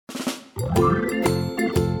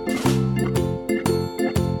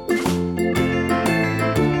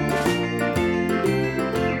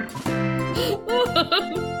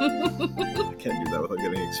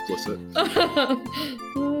explicit.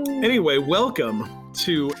 Anyway, welcome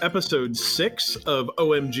to episode 6 of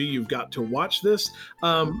OMG, You've Got to Watch This.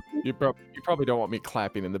 You probably don't want me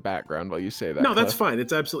clapping in the background while you say that. No, that's fine.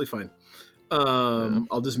 It's absolutely fine.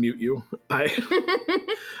 I'll just mute you.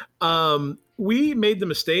 We made the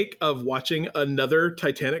mistake of watching another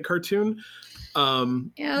Titanic cartoon.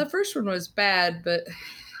 Yeah, the first one was bad, but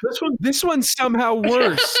this one's somehow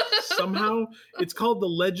worse. Somehow, it's called The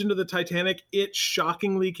Legend of the Titanic. It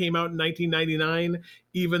shockingly came out in 1999,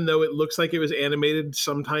 even though it looks like it was animated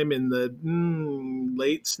sometime in the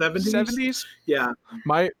late 70s. 70s? Yeah.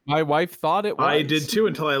 My wife thought it was. I did too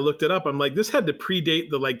until I looked it up. I'm like, this had to predate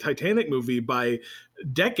the Titanic movie by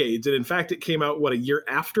decades, and in fact, it came out a year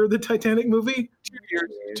after the Titanic movie.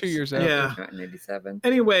 2 years after. Yeah. 97.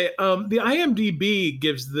 Anyway, the IMDb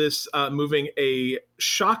gives this movie a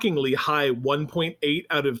shockingly high 1.8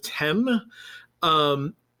 out of 10,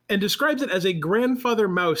 and describes it as a grandfather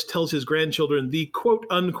mouse tells his grandchildren the quote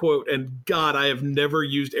unquote, and God, I have never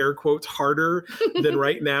used air quotes harder than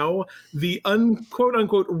right now, the unquote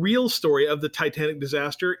unquote real story of the Titanic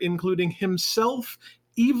disaster, including himself,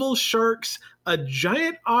 evil sharks, a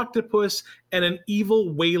giant octopus, and an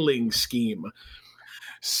evil whaling scheme.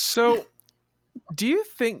 So, do you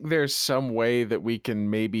think there's some way that we can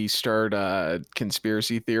maybe start a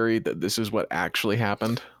conspiracy theory that this is what actually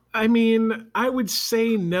happened? I mean, I would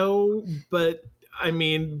say no, but I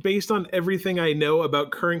mean, based on everything I know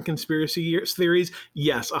about current conspiracy theories,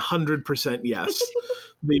 yes, 100% yes.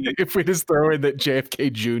 If we just throw in that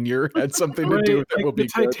JFK Jr. had something to do with it, will be the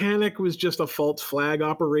Titanic was just a false flag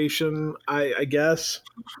operation, I guess.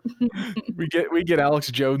 We get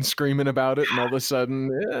Alex Jones screaming about it, and all of a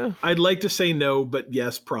sudden, yeah. I'd like to say no, but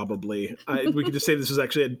yes, probably. We could just say this is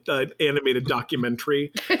actually an animated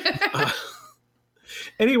documentary.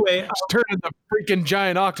 Anyway, turning the freaking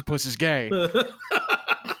giant octopus is gay.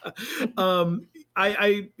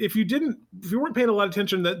 If you weren't paying a lot of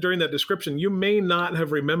attention during that description, you may not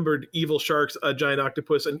have remembered evil sharks, a giant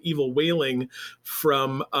octopus, and evil whaling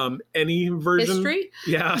from any version. History?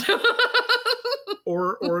 Yeah.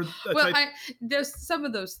 or there's some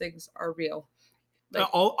of those things are real.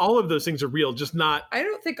 All of those things are real, just not. I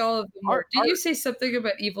don't think all of them are. Did you say something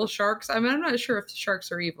about evil sharks? I mean, I'm not sure if the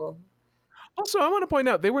sharks are evil. Also, I want to point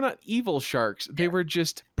out they were not evil sharks; they were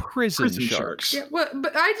just prison sharks. Yeah, well,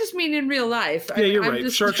 but I just mean in real life. Yeah, you're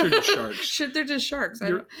right. Sharks are just sharks. They're just sharks.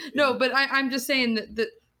 But I'm just saying that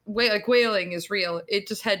whaling is real. It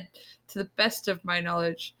just had, to the best of my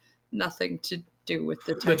knowledge, nothing to do with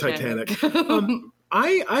the Titanic.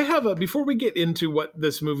 I have before we get into what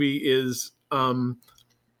this movie is,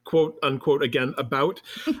 quote unquote, again about.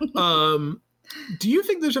 Do you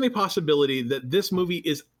think there's any possibility that this movie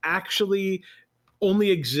is actually only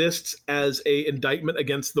exists as an indictment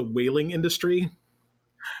against the whaling industry?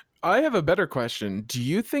 I have a better question. Do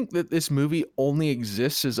you think that this movie only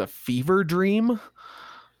exists as a fever dream?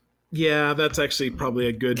 Yeah, that's actually probably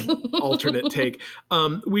a good alternate take.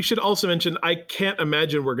 We should also mention, I can't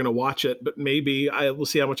imagine we're going to watch it, but maybe I will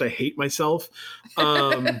see how much I hate myself.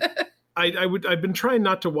 I've been trying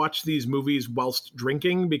not to watch these movies whilst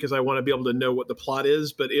drinking because I want to be able to know what the plot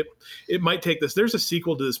is, but it might take this. There's a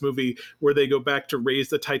sequel to this movie where they go back to raise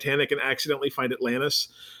the Titanic and accidentally find Atlantis.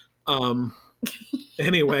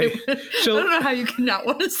 Anyway. I don't know how you can not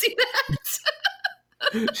want to see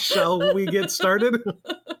that. Shall we get started?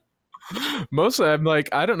 Mostly, I'm like,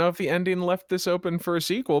 I don't know if the ending left this open for a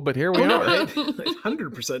sequel, but here we are. It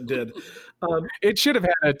 100% did. It should have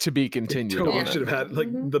had a to be continued. It totally should have had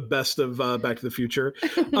the best of Back to the Future.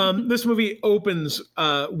 This movie opens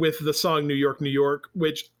with the song "New York, New York,"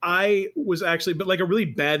 which I was actually, but a really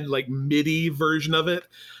bad MIDI version of it.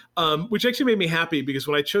 Which actually made me happy because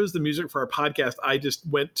when I chose the music for our podcast, I just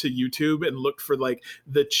went to YouTube and looked for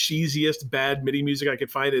the cheesiest bad MIDI music I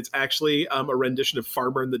could find. It's actually a rendition of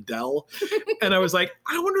Farmer in the Dell. And I was like,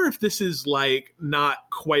 I wonder if this is not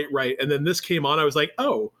quite right. And then this came on. I was like,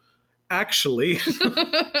 oh, actually.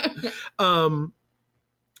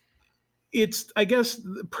 It's, I guess,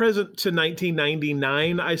 present to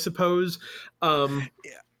 1999, I suppose.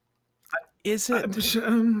 Is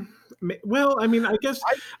it? Well, I mean, I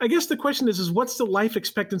guess the question is what's the life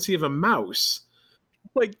expectancy of a mouse?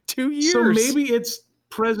 2 years. So maybe it's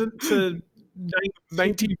present to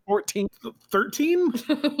 1914, 13.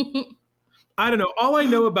 I don't know. All I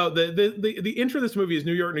know about the intro of this movie is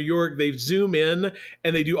New York, New York. They zoom in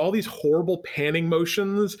and they do all these horrible panning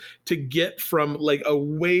motions to get from like a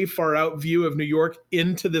way far out view of New York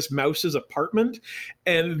into this mouse's apartment.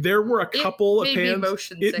 And there were a couple of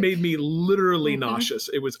pans. It made me literally nauseous.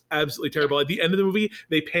 It was absolutely terrible. At the end of the movie,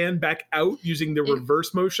 they pan back out using the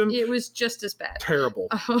reverse motion. It was just as bad. Terrible.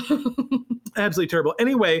 Absolutely terrible.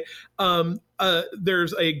 Anyway,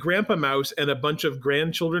 there's a grandpa mouse and a bunch of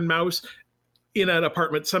grandchildren mouse in an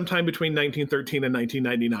apartment sometime between 1913 and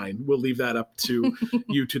 1999. We'll leave that up to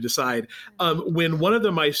you to decide. When one of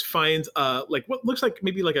the mice finds like what looks like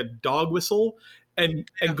maybe like a dog whistle and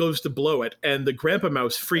goes to blow it, and the grandpa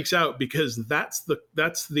mouse freaks out because that's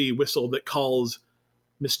the whistle that calls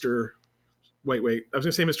Mr. Wait, I was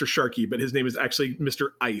gonna say Mr. Sharky, but his name is actually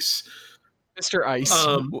Mr. Ice. Mr. Ice.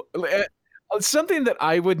 Something that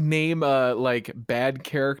I would name a like bad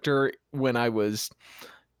character when I was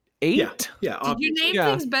 8. Yeah. Did you name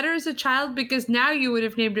things better as a child? Because now you would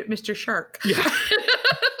have named it Mr. Shark. Yeah.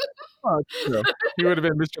 Oh, true. He would have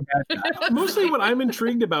been Mr. Bad Guy. Mostly what I'm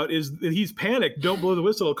intrigued about is that he's panicked. Don't blow the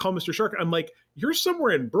whistle. Call Mr. Shark. I'm like, you're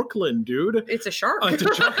somewhere in Brooklyn, dude. It's a shark. It's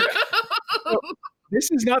a shark.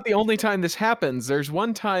 This is not the only time this happens. There's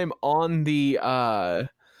one time on the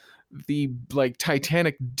like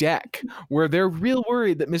Titanic deck where they're real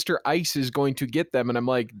worried that Mr. Ice is going to get them, and I'm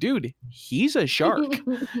like, dude, he's a shark.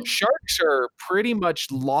 Sharks are pretty much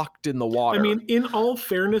locked in the water. I mean, in all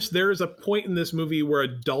fairness, there is a point in this movie where a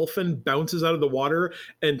dolphin bounces out of the water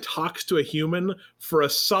and talks to a human for a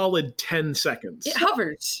solid 10 seconds. It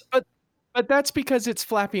hovers. But that's because it's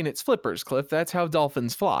flapping its flippers, Cliff. That's how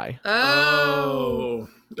dolphins fly. Oh,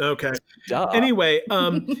 okay. Duh. Anyway,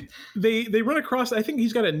 they run across, I think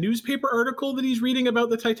he's got a newspaper article that he's reading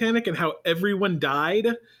about the Titanic and how everyone died.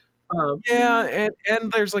 Yeah,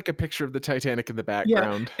 and there's like a picture of the Titanic in the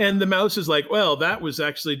background. Yeah, and the mouse is like, well, that was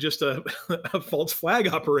actually just a false flag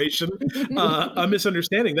operation, a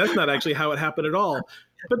misunderstanding. That's not actually how it happened at all.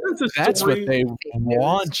 But that's what they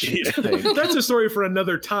want you to think. That's a story for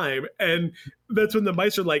another time. And that's when the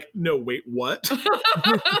mice are like, no, wait, what?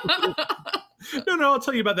 No, I'll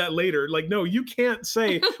tell you about that later. Like, no, you can't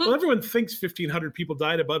say, well, everyone thinks 1,500 people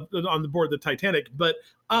died on the board of the Titanic, but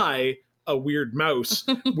I, a weird mouse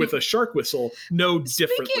with a shark whistle, know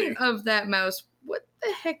differently. Speaking of that mouse, what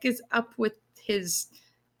the heck is up with his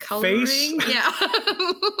coloring? Face? Yeah.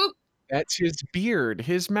 That's his beard,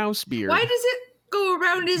 his mouse beard. Why does it go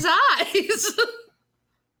around his eyes?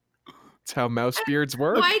 That's how mouse beards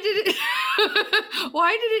work. Why did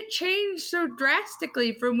it change so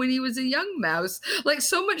drastically from when he was a young mouse? Like,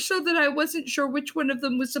 so much so that I wasn't sure which one of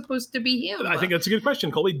them was supposed to be him. I think that's a good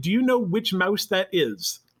question, Colby. Do you know which mouse that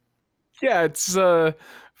is? Yeah, it's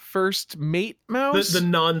first mate mouse. The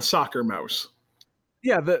non-soccer mouse.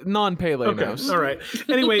 Yeah, the non-Pele mouse. All right.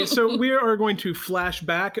 Anyway, so we are going to flash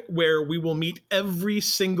back where we will meet every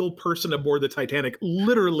single person aboard the Titanic.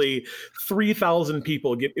 Literally 3,000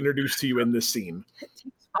 people get introduced to you in this scene.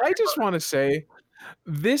 I just want to say,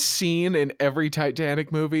 this scene in every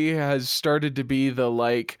Titanic movie has started to be the,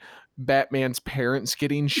 like, Batman's parents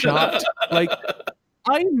getting shot. Like,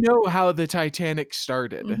 I know how the Titanic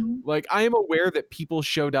started. Mm-hmm. Like, I am aware that people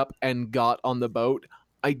showed up and got on the boat.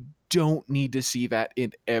 I don't need to see that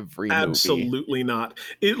in every movie. Absolutely not.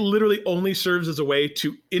 It literally only serves as a way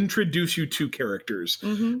to introduce you to characters,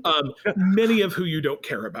 many of who you don't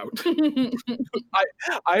care about.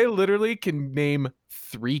 I literally can name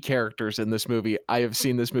 3 characters in this movie. I have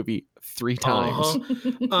seen this movie 3 times.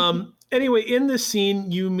 Anyway, in this scene,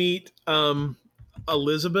 you meet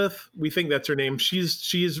Elizabeth. We think that's her name.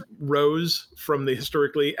 She's Rose from the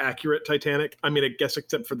historically accurate Titanic. I mean, I guess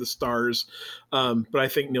except for the stars. But I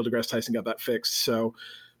think Neil deGrasse Tyson got that fixed, so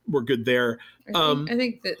we're good there. I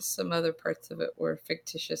think that some other parts of it were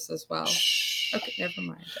fictitious as well. Okay, never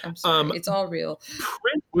mind. I'm sorry. It's all real.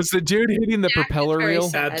 Was the dude hitting the propeller reel?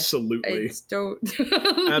 Sad. Absolutely.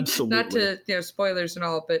 Absolutely. Not to spoilers and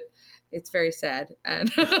all, but it's very sad.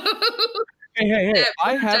 And Hey,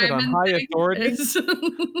 I have it on high authority. I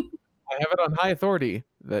have it on high authority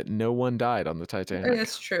that no one died on the Titanic.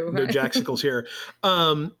 That's true. No Jacksicles here.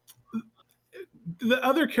 The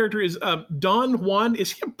other character is Don Juan.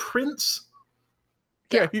 Is he a prince?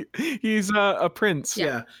 Yeah, he's a prince.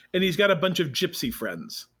 Yeah, and he's got a bunch of gypsy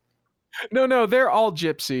friends. No, they're all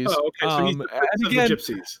gypsies. Oh, okay. So he's the prince of the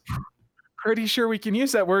gypsies. Pretty sure we can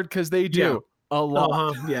use that word because they do. Yeah. A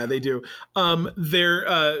lot. Yeah, they do.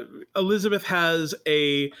 Elizabeth has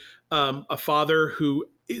a father who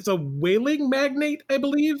is a whaling magnate, I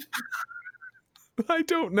believe. I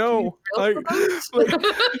don't know.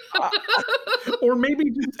 or maybe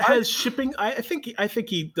just has shipping. I think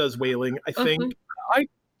he does whaling. I think. I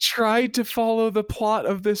tried to follow the plot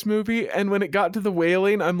of this movie, and when it got to the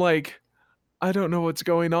whaling, I'm like, I don't know what's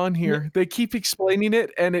going on here. They keep explaining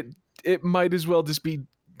it, and it might as well just be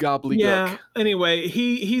gobbledygook. Yeah. Anyway,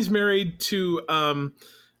 he's married to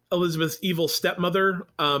Elizabeth's evil stepmother.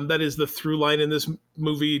 That is the through line in this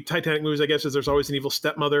movie, Titanic movies, I guess, is there's always an evil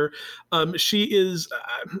stepmother. She is,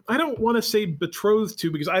 I don't want to say betrothed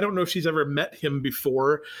to, because I don't know if she's ever met him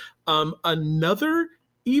before. Another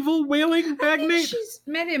evil whaling magnate. She's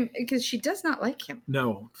met him because she does not like him.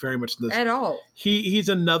 No, very much this. At all. He's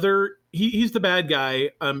another, he's the bad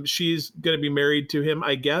guy. She's going to be married to him,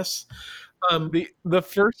 I guess. The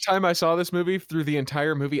first time I saw this movie, through the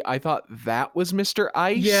entire movie, I thought that was Mr.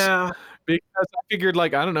 Ice. Yeah. Because I figured,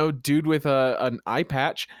 like, I don't know, dude with an eye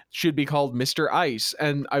patch should be called Mr. Ice.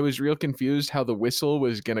 And I was real confused how the whistle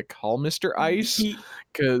was going to call Mr. Ice.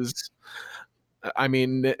 Because, I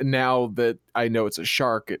mean, now that I know it's a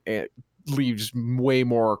shark, it leaves way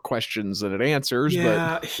more questions than it answers.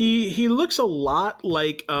 Yeah, but he looks a lot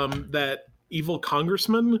like that evil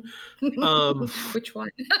congressman. Which one?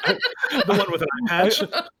 The one with an eye patch.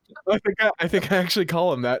 I think I actually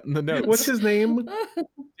call him that in the notes. What's his name?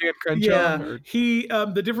 Dan Crenshaw. Yeah, he.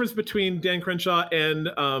 The difference between Dan Crenshaw and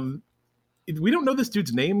we don't know this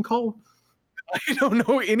dude's name, Cole. I don't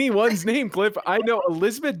know anyone's name, Cliff. I know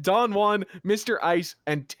Elizabeth, Don Juan, Mr. Ice,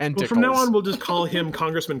 and Tentacles. Well, from now on, we'll just call him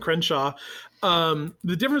Congressman Crenshaw.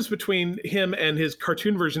 The difference between him and his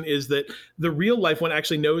cartoon version is that the real life one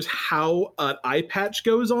actually knows how an eye patch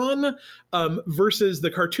goes on, versus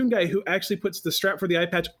the cartoon guy who actually puts the strap for the eye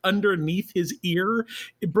patch underneath his ear.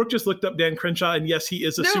 Brooke just looked up Dan Crenshaw, and yes, he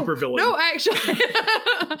is a supervillain. No, actually,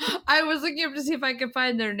 I was looking up to see if I could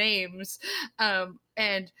find their names,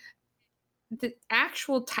 and the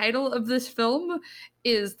actual title of this film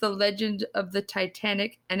is The Legend of the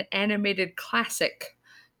Titanic, an animated classic.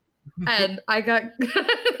 And I got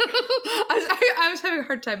I was having a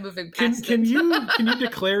hard time moving past Can you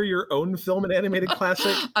declare your own film an animated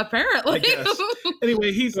classic? Apparently. I guess.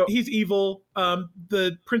 Anyway, he's evil.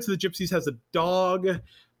 The Prince of the Gypsies has a dog.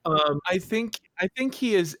 I think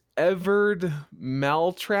he is Everard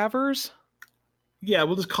Maltravers. Yeah,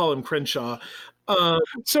 we'll just call him Crenshaw.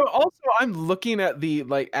 So also I'm looking at the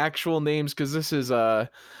like actual names, because this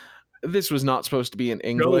was not supposed to be in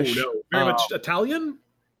English. No, very much Italian,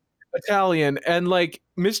 and like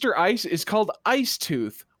Mr. Ice is called Ice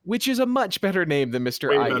Tooth, which is a much better name than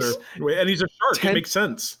Mr. Ice. Better. And he's a shark. It makes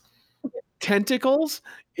sense. Tentacles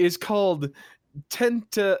is called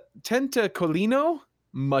Tentacolino,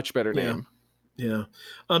 much better name. Yeah.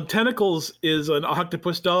 Tentacles is an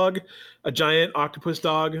octopus dog, a giant octopus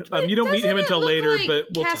dog. You don't meet him until later, like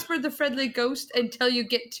but Casper the Friendly Ghost until you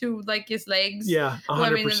get to like his legs. Yeah, 100%. Well, I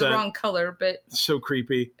mean, they're the wrong color, but so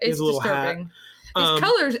creepy. It's a little disturbing. Hat. His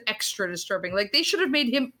color's extra disturbing. Like they should have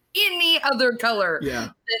made him any other color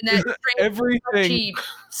than that everything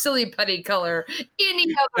silly putty color.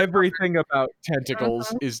 Everything about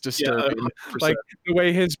Tentacles is disturbing. Yeah, like the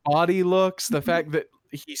way his body looks, the fact that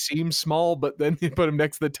he seems small, but then you put him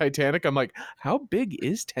next to the Titanic. I'm like, how big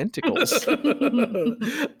is Tentacles?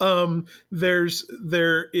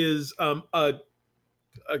 There is a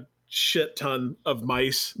shit ton of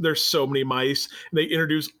mice. There's so many mice. They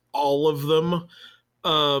introduce all of them.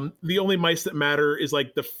 The only mice that matter is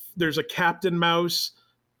like there's a captain mouse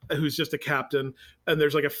who's just a captain, and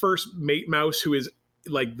there's like a first mate mouse who is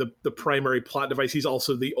like the primary plot device. He's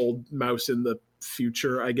also the old mouse in the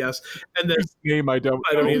future, I guess. And then name I don't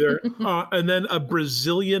either. And then a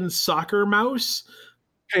Brazilian soccer mouse,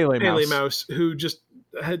 Pele mouse, who just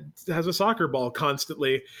has a soccer ball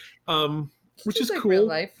constantly, which is like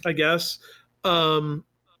cool, I guess.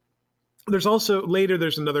 There's also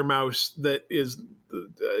there's another mouse that is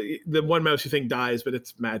the one mouse you think dies, but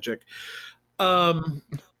it's magic.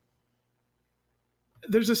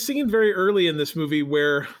 There's a scene very early in this movie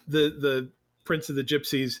where the Prince of the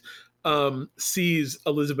Gypsies sees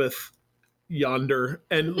Elizabeth yonder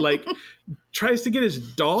and like tries to get his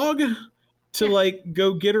dog to like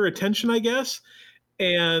go get her attention, I guess.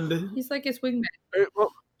 And he's like his wingman.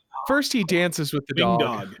 Well, first he dances with the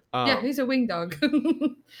dog. Yeah, he's a wing dog.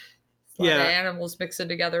 Animals mixing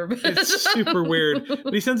together. It's super weird.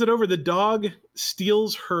 But he sends it over. The dog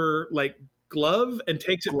steals her like glove and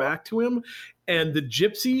takes it back to him, and the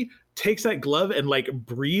gypsy takes that glove and like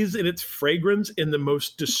breathes in its fragrance in the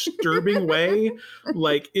most disturbing way.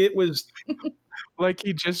 Like it was like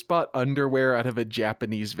he just bought underwear out of a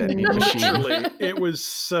Japanese vending machine. It was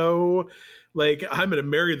so like, I'm gonna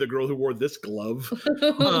marry the girl who wore this glove.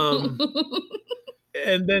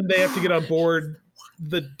 And then they have to get on board.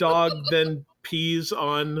 The dog then pees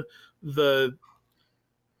on the,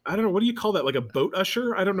 I don't know, what do you call that? Like a boat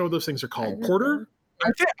usher? I don't know what those things are called. Porter?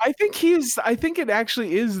 I think it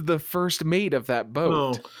actually is the first mate of that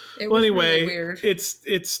boat. Oh, well, anyway, really weird.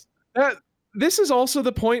 It's this is also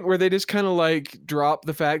the point where they just kind of like drop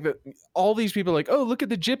the fact that all these people are like, oh, look at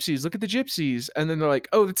the gypsies, and then they're like,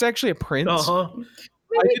 oh, it's actually a prince. Uh-huh.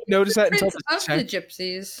 I didn't notice that until of the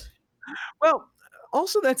gypsies. Well,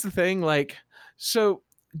 also that's the thing, like, so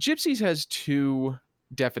gypsies has two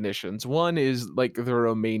definitions. One is like the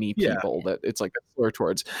Romani people that it's like a slur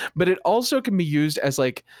towards, but it also can be used as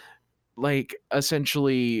like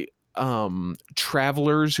essentially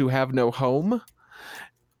travelers who have no home.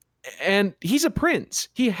 And he's a prince.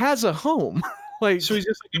 He has a home. Like, so he's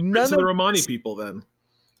just like none of the Romani people then.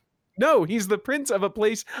 No, he's the prince of a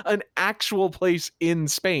place, an actual place in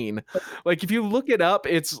Spain. Like, if you look it up,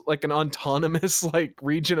 it's like an autonomous like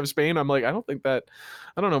region of Spain. I'm like, I don't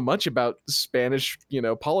know much about Spanish,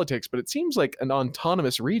 politics, but it seems like an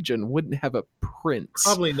autonomous region wouldn't have a prince.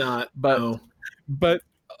 Probably not. But no. But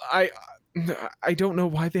I don't know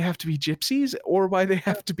why they have to be gypsies or why they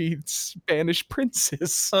have to be Spanish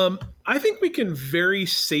princes. I think we can very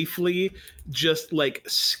safely just like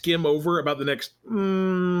skim over about the next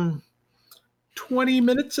 20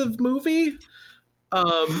 minutes of movie.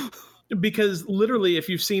 Because literally, if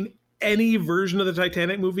you've seen any version of the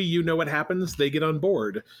Titanic movie, you know what happens. They get on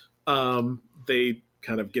board. They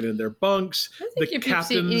kind of get in their bunks. I think if you've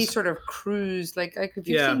seen any sort of cruise, like if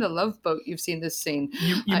you've seen The Love Boat, you've seen this scene.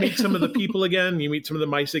 You meet some of the people again. You meet some of the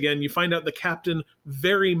mice again. You find out the captain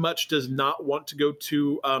very much does not want to go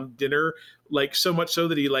to dinner. Like so much so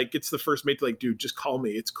that he like gets the first mate to like, dude, just call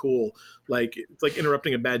me. It's cool. Like it's like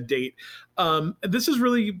interrupting a bad date. This is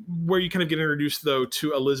really where you kind of get introduced though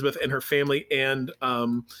to Elizabeth and her family and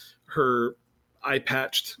her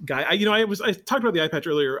eye-patched guy. I talked about the eye patch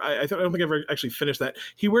earlier. I don't think I ever actually finished that.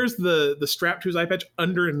 He wears the strap to his eye patch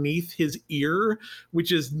underneath his ear,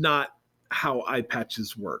 which is not how eye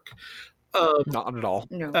patches work. Not at all.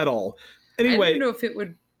 No. At all. Anyway,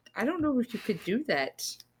 I don't know if you could do that.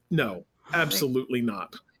 No, absolutely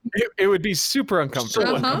not. It would be super uncomfortable.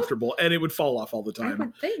 So uncomfortable, and it would fall off all the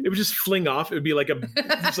time. It would just fling off. It would be like a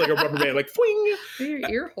rubber band, like fling. Your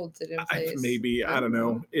ear holds it in place. Maybe I don't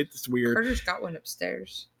know. It's weird. Carter's got one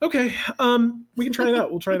upstairs. Okay, we can try it out.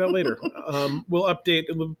 We'll try it out later. We'll update.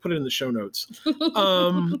 We'll put it in the show notes.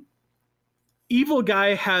 Evil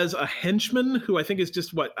guy has a henchman who I think is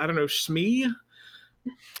just Shmee.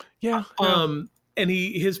 Yeah. And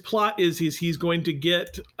his plot is he's going to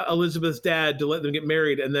get Elizabeth's dad to let them get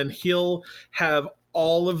married, and then he'll have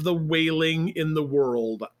all of the whaling in the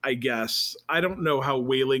world, I guess. I don't know how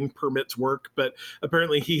whaling permits work, but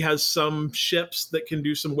apparently he has some ships that can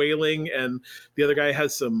do some whaling, and the other guy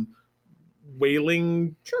has some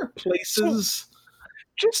whaling places.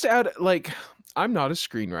 So, just I'm not a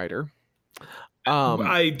screenwriter.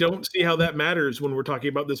 I don't see how that matters when we're talking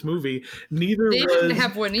about this movie. Neither they was didn't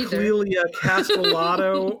have one either. Clelia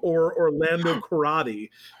Castellato or Orlando Corradi.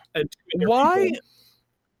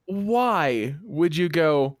 Why would you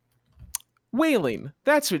go whaling?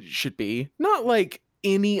 That's what it should be. Not like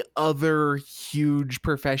any other huge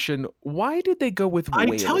profession. Why did they go with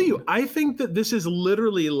whaling? I tell you, I think that this is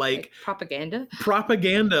literally like propaganda.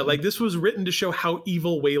 Propaganda. Like this was written to show how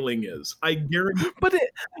evil whaling is. I guarantee. But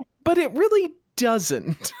it really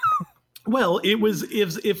doesn't. Well, it was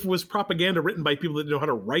if it was propaganda written by people that know how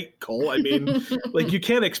to write, Cole. I mean, like you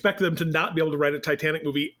can't expect them to not be able to write a Titanic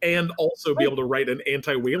movie and also be able to write an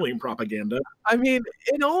anti-whaling propaganda. I mean,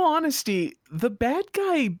 in all honesty, the bad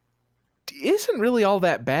guy isn't really all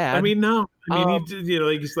that bad. I mean, no. I mean,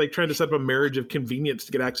 he's like trying to set up a marriage of convenience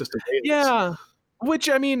to get access to whales. Yeah. Which,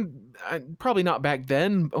 I mean, probably not back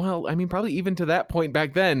then. Well, I mean, probably even to that point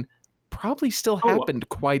back then, probably still happened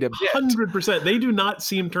quite a bit. 100%. They do not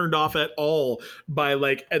seem turned off at all by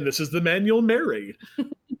and this is the man you'll marry.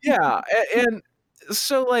 Yeah. And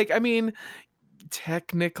so, I mean,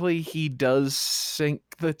 technically he does sink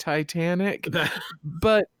the Titanic,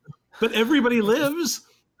 but everybody lives.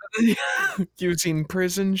 Using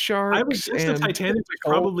prison sharks. I would guess the Titanic was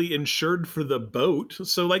probably insured for the boat.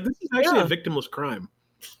 So, this is actually a victimless crime.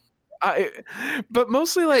 But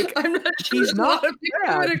mostly I'm not sure he's not a lot of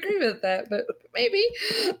people would agree with that, but maybe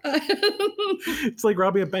it's like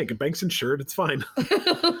robbing a bank. A bank's insured; it's fine.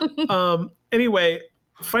 Anyway,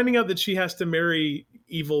 finding out that she has to marry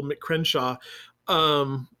evil McCrenshaw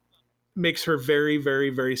makes her very, very,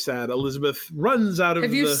 very sad. Elizabeth runs out of.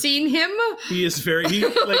 Have you seen him? He is very.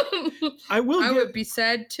 I would be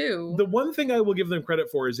sad too. The one thing I will give them credit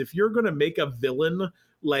for is if you're going to make a villain,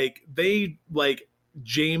 they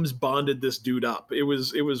James Bonded this dude up. It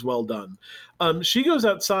was well done. She goes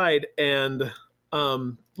outside and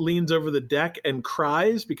leans over the deck and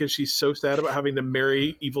cries because she's so sad about having to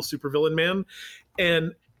marry evil supervillain man,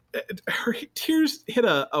 and her tears hit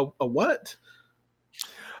a what?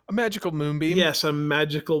 A magical moonbeam. Yes, a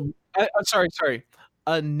magical. Sorry.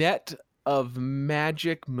 A net of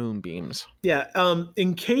magic moonbeams. Yeah.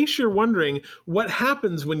 In case you're wondering, what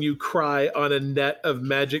happens when you cry on a net of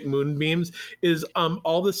magic moonbeams is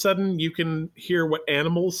all of a sudden you can hear what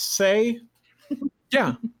animals say.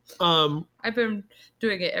 Yeah. I've been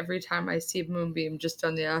doing it every time I see Moonbeam, just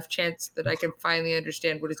on the off chance that I can finally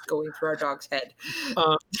understand what is going through our dog's head.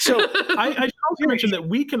 So I should also mention that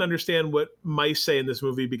we can understand what mice say in this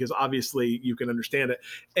movie because obviously you can understand it.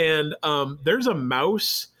 And there's a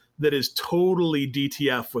mouse that is totally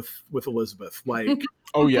DTF with Elizabeth. Like,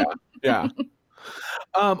 oh yeah.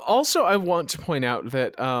 Also, I want to point out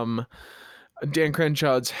that Dan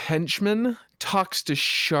Crenshaw's henchman talks to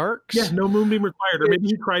sharks. Yeah, no moonbeam required, or maybe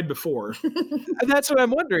he cried before. And that's what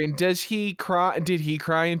I'm wondering. Does he cry? Did he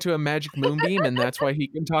cry into a magic moonbeam, and that's why he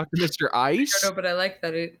can talk to Mr. Ice? I don't know, but I like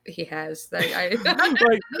that he has that.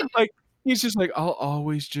 like he's just like, I'll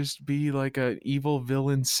always just be like an evil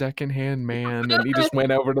villain secondhand man, and he just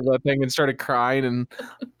went over to the thing and started crying, and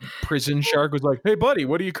Prison Shark was like, "Hey, buddy,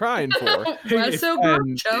 what are you crying for?" Hey, so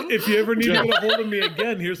good, chum. If you ever need to get a hold of me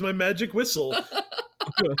again, here's my magic whistle.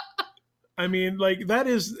 I mean, like, that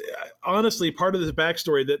is honestly part of this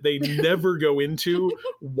backstory that they never go into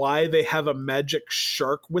why they have a magic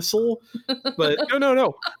shark whistle. But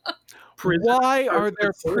no. Why are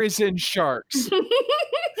there prison sharks?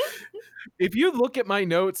 If you look at my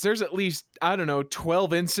notes, there's at least,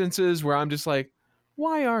 12 instances where I'm just like,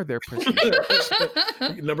 why are there prison sharks?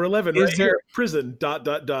 Number 11, Is right there here, prison, ...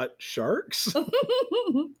 sharks?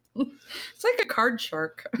 It's like a card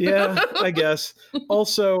shark. Yeah, I guess.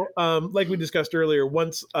 Also, like we discussed earlier,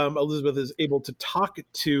 once Elizabeth is able to talk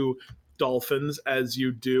to dolphins, as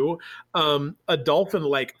you do, a dolphin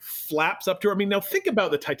like flaps up to her. I mean, now think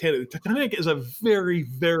about the Titanic. The Titanic is a very,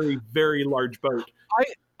 very, very large boat.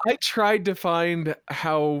 I tried to find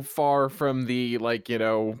how far from the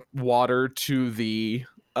water to the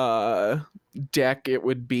deck it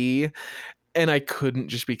would be, and I couldn't,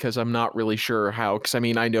 just because I'm not really sure how, because I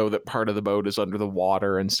mean, I know that part of the boat is under the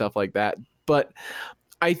water and stuff like that, but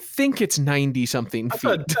I think it's 90 something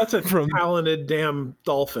feet. That's a talented damn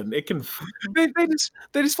dolphin. It can they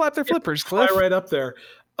just flap their flippers, fly Cliff. right up there.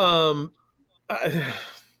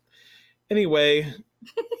 Anyway,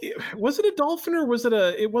 was it a dolphin or was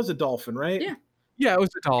it was a dolphin, right? Yeah, it was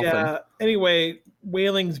a dolphin. Yeah. Anyway,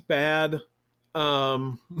 whaling's bad.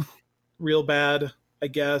 Real bad, I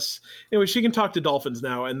guess. Anyway, she can talk to dolphins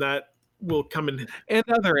now, and that will come in. And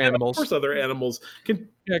other animals. Of course, other animals can.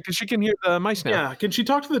 Yeah, because she can hear the mice now. Yeah, can she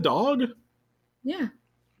talk to the dog? Yeah.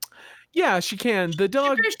 Yeah, she can. The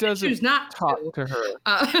dog doesn't talk to her.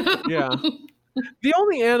 Yeah. The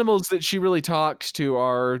only animals that she really talks to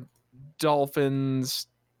are dolphins,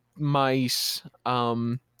 mice,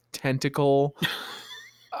 tentacle.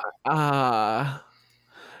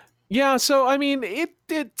 Yeah, so I mean,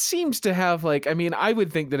 it seems to have I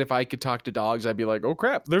would think that if I could talk to dogs, I'd be like, oh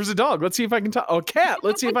crap, there's a dog. Let's see if I can talk. Oh, cat.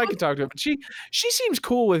 Let's see if I can talk to it. But she seems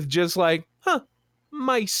cool with just like,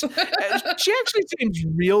 mice. She actually seems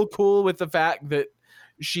real cool with the fact that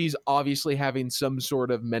she's obviously having some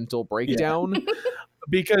sort of mental breakdown,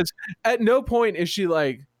 because at no point is she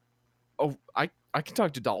like, oh, I can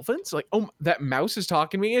talk to dolphins. Like, oh, that mouse is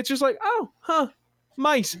talking to me. It's just like, oh,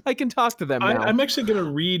 mice, I can talk to them now. I'm actually going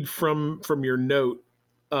to read from your note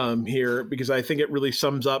here, because I think it really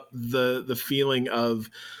sums up the feeling of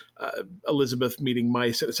Elizabeth meeting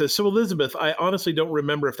mice. And it says, so Elizabeth, I honestly don't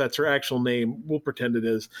remember if that's her actual name, we'll pretend it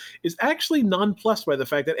is actually nonplussed by the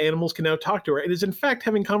fact that animals can now talk to her. It is in fact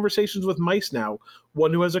having conversations with mice now,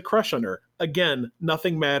 one who has a crush on her. Again,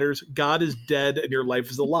 nothing matters. God is dead and your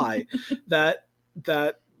life is a lie. that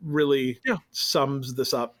really sums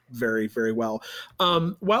this up very, very well.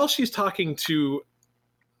 While she's talking to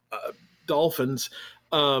dolphins,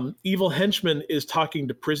 evil henchman is talking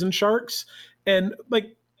to prison sharks, and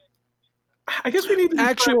I guess we need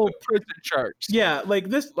actual prison sharks. Yeah,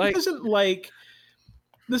 this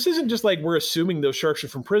isn't just like we're assuming those sharks are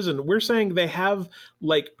from prison. We're saying they have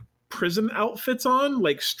prison outfits on,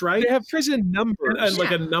 like stripes. They have prison numbers and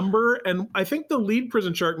a number. And I think the lead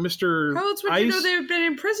prison shark, Mr. How else would you know they've been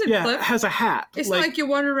in prison? Cliff? Has a hat. It's not like you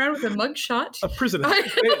wander around with a mugshot. A prison hat.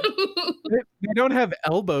 They don't have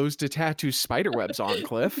elbows to tattoo spider webs on,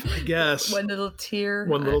 Cliff. I guess one little tear.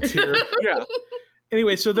 Yeah.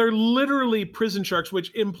 Anyway, so they're literally prison sharks,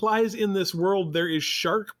 which implies in this world there is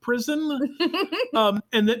shark prison,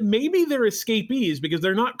 and that maybe they're escapees because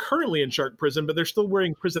they're not currently in shark prison, but they're still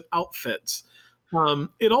wearing prison outfits.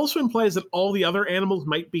 It also implies that all the other animals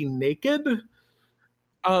might be naked.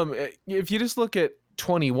 If you just look at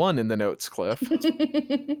 21 in the notes, Cliff.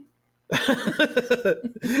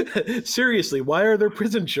 Seriously, why are there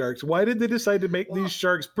prison sharks? Why did they decide to make these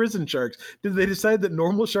sharks prison sharks? Did they decide that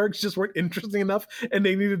normal sharks just weren't interesting enough and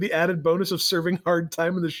they needed the added bonus of serving hard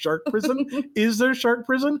time in the shark prison? Is there shark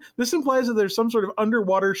prison? This implies that there's some sort of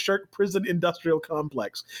underwater shark prison industrial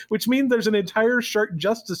complex, which means there's an entire shark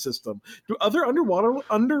justice system. Do other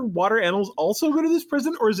underwater animals also go to this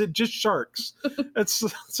prison, or is it just sharks? That's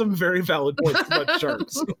some very valid points about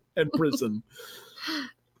sharks and prison.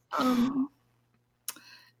 I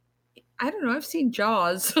don't know. I've seen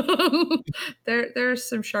Jaws. There are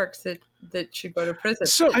some sharks that should go to prison.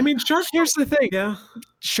 So I mean, sharks. Here's the thing. Yeah,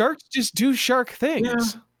 sharks just do shark things.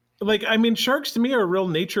 Yeah. Like, I mean, sharks to me are a real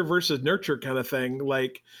nature versus nurture kind of thing.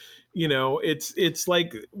 Like, you know, it's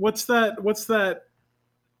like what's that?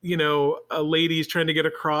 You know, a lady's trying to get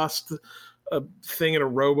across a thing in a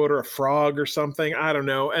rowboat or a frog or something. I don't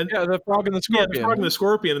know. And yeah, the frog and the scorpion. Yeah, the frog and the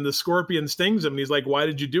scorpion, and the scorpion stings him, and he's like, "Why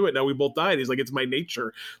did you do it?" Now we both died. He's like, "It's my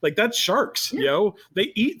nature." Like, that's sharks, yo.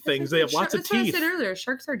 They eat things. They have lots of teeth. That's what I said earlier.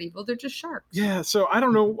 Sharks aren't evil. They're just sharks. Yeah. So I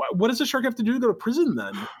don't know. What does a shark have to do to go to prison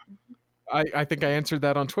then? I think I answered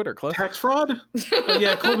that on Twitter, Cliff. Tax fraud?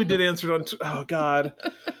 Yeah, Colby did answer it on. Oh God.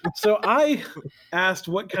 So I asked,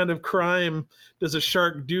 "What kind of crime does a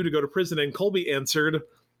shark do to go to prison?" And Colby answered,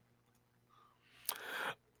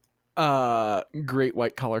 great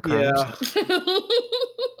white collar crimes. Yeah.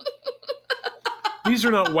 These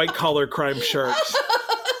are not white collar crime sharks.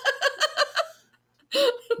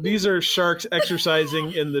 These are sharks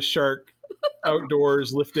exercising in the shark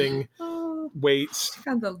outdoors, lifting weights. I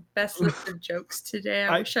found the best list of jokes today.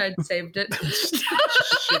 I wish I'd saved it.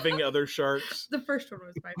 Shivving other sharks. The first one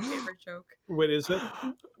was my favorite joke. What is it?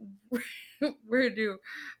 Where do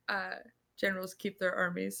generals keep their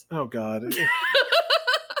armies? Oh God.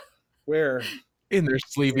 Where? In their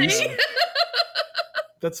sleeves.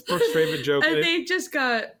 That's Brooke's favorite joke. And they just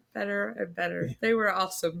got better and better. They were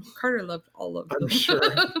awesome. Carter loved all of them. I'm sure.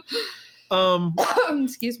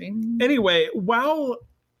 Excuse me. Anyway, while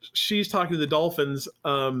she's talking to the dolphins,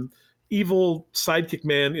 evil sidekick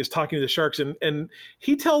man is talking to the sharks, and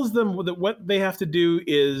he tells them that what they have to do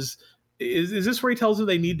is this where he tells them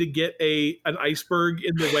they need to get an iceberg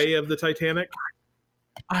in the way of the Titanic?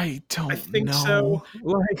 I think know. So.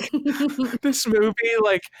 Like this movie,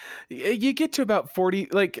 like you get to about 40,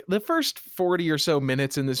 like the first 40 or so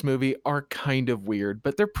minutes in this movie are kind of weird,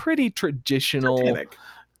 but they're pretty traditional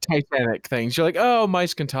Titanic things. You're like, oh,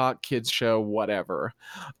 mice can talk, kids show, whatever.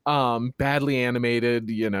 Badly animated,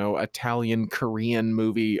 you know, Italian, Korean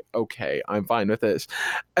movie. Okay, I'm fine with this.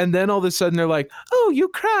 And then all of a sudden they're like, oh, you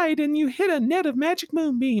cried and you hit a net of magic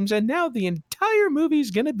moonbeams, and now the entire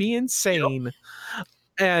movie's gonna be insane. Yep.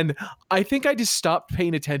 And I think I just stopped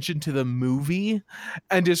paying attention to the movie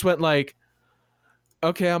and just went like,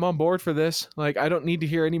 okay, I'm on board for this. Like, I don't need to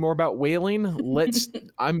hear any more about whaling.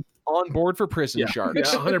 I'm on board for prison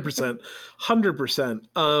sharks. Yeah, 100%.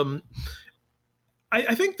 100%.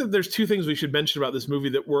 I think that there's two things we should mention about this movie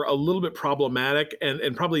that were a little bit problematic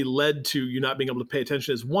and probably led to you not being able to pay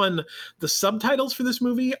attention. Is one, the subtitles for this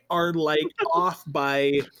movie are like off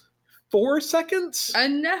by 4 seconds.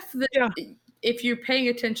 Enough that if you're paying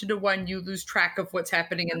attention to one, you lose track of what's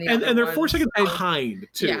happening in the other. And they're 4 seconds behind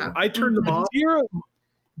too. Yeah. I turned them off.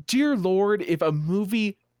 Dear Lord, if a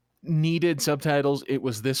movie needed subtitles, it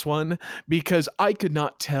was this one, because I could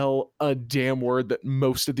not tell a damn word that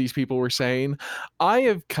most of these people were saying. I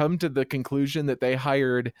have come to the conclusion that they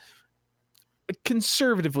hired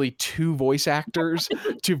conservatively 2 voice actors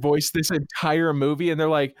to voice this entire movie, and they're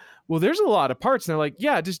like, well, there's a lot of parts, and they're like,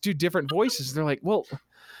 yeah, just do different voices. And they're like, well,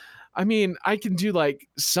 I mean, I can do like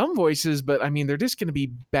some voices, but I mean, they're just going to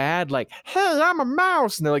be bad. Like, hey, I'm a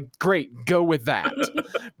mouse. And they're like, great, go with that.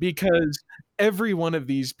 Because every one of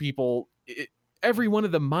these people, every one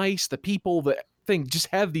of the mice, the people, the thing, just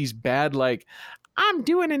have these bad, like, I'm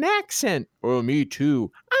doing an accent. Oh, me too.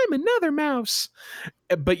 I'm another mouse.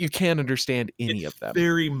 But you can't understand any of them.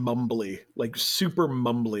 Very mumbly, like super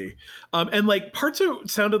mumbly. And like parts of it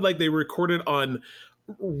sounded like they recorded on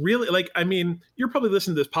really, like, I mean, you're probably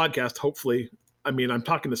listening to this podcast, hopefully. I mean, I'm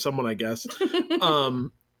talking to someone, I guess.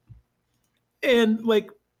 And like,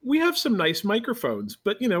 we have some nice microphones,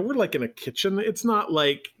 but you know, we're like in a kitchen. It's not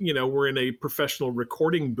like, you know, we're in a professional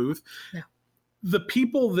recording booth. No. The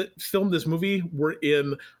people that filmed this movie were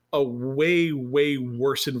in a way, way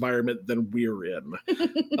worse environment than we're in.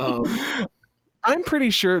 I'm pretty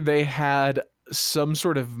sure they had some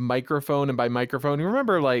sort of microphone, and by microphone, you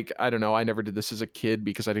remember, like, I don't know, I never did this as a kid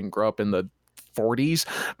because I didn't grow up in the 40s,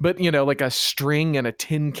 but like a string and a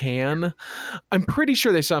tin can. I'm pretty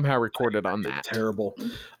sure they somehow recorded on that. Terrible.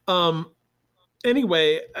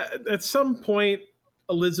 Anyway, at some point,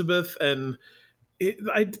 Elizabeth and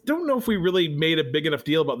I don't know if we really made a big enough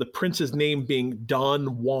deal about the prince's name being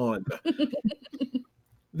Don Juan.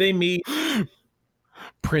 They meet.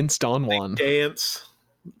 Prince Don Juan. Dance.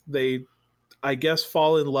 They, I guess,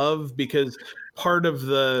 fall in love because part of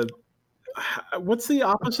what's the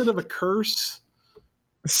opposite of a curse?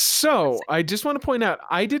 So I just want to point out,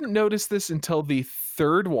 I didn't notice this until the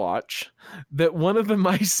third watch, that one of the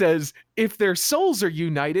mice says, if their souls are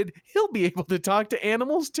united, he'll be able to talk to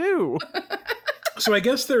animals too. So I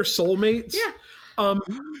guess they're soulmates. Yeah.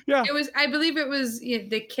 Yeah. It was. I believe it was.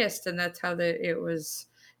 They kissed, and that's how it was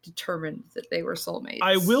determined that they were soulmates.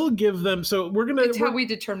 I will give them. So That's how we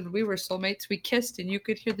determined we were soulmates. We kissed, and you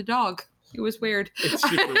could hear the dog. It was weird. It's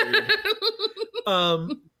super weird.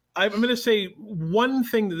 I'm going to say one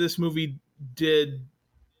thing that this movie did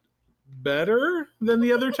better than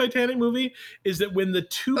the other Titanic movie is that when the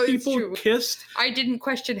two people kissed, I didn't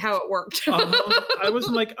question how it worked. I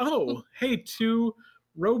wasn't like, oh, hey, two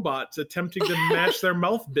robots attempting to mash their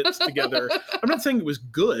mouth bits together. I'm not saying it was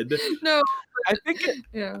good. No, I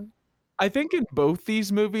think in both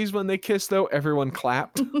these movies, when they kiss, though, everyone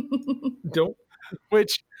clapped.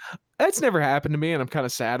 Which that's never happened to me, and I'm kind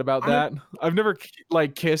of sad about that. I've never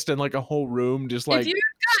kissed in a whole room just started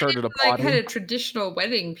applauding. Had a traditional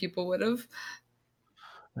wedding, people would have.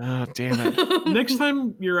 Oh, damn it! Next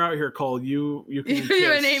time you're out here, Cole, you can kiss,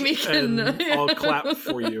 you and Amy can. And I'll clap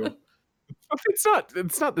for you. It's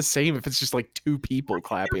not the same if it's just two people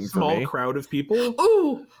clapping for me. Small crowd of people.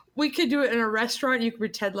 Ooh, we could do it in a restaurant. You could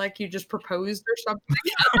pretend like you just proposed or something.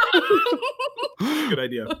 Good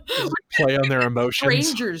idea. Play on their emotions.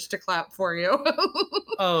 Strangers to clap for you.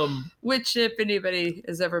 Which, if anybody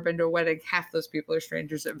has ever been to a wedding, half those people are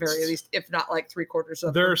strangers at very least, if not 3/4 of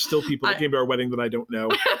them. There are still people that came to our wedding that I don't know.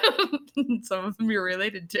 Some of them you're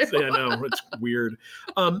related to. Yeah, I know. It's weird.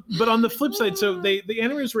 But on the flip side, so the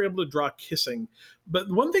animators were able to draw kissing, but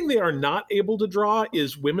one thing they are not able to draw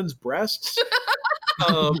is women's breasts.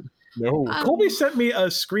 No. Colby sent me a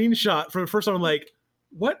screenshot from the first time. I'm like,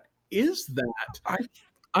 what is that?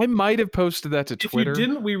 I might have posted that to Twitter. If you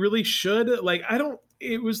didn't, we really should.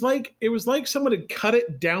 It was like someone had cut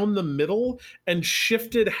it down the middle and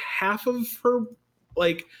shifted half of her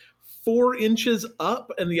 4 inches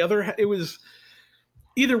up, and the other. It was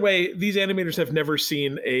either way. These animators have never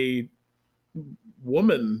seen a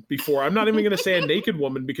woman before. I'm not even going to say a naked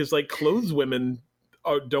woman because clothes women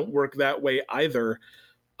don't work that way either.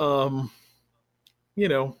 So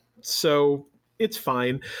it's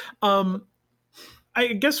fine.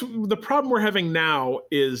 I guess the problem we're having now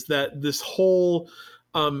is that this whole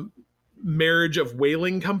marriage of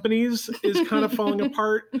whaling companies is kind of falling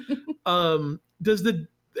apart. Does the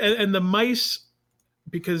mice,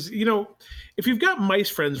 because if you've got mice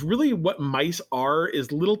friends, really what mice are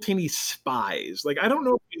is little teeny spies. I don't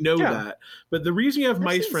know if you know that, but the reason you have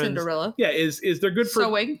mice friends, Cinderella. is they're good for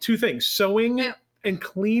sewing. 2 things: sewing and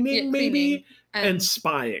cleaning, maybe, and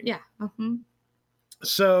spying. Yeah. Mm-hmm.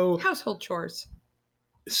 So household chores.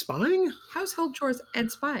 Spying? Household chores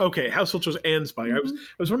and spying. Okay, household chores and spying. Mm-hmm.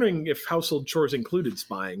 I was wondering if household chores included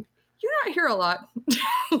spying. You're not here a lot.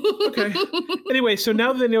 Okay. Anyway, so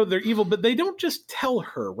now they know they're evil, but they don't just tell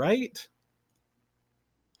her, right?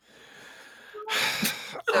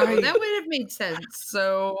 So that would have made sense.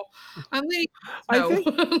 So I'm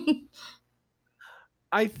leaving.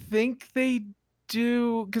 I think they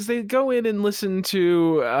do, because they go in and listen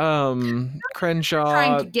to Crenshaw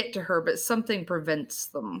trying to get to her, but something prevents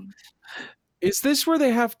them. Is this where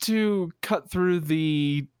they have to cut through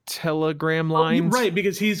the telegram lines? Right,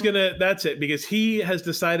 because that's it, because he has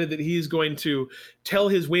decided that he's going to tell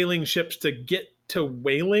his whaling ships to get to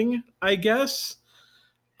whaling, I guess.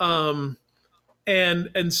 And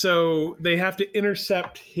so they have to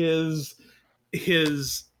intercept his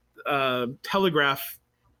telegraph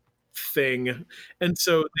thing, and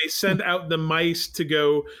so they send out the mice to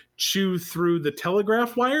go chew through the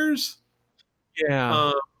telegraph wires.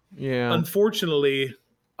 Yeah. Unfortunately,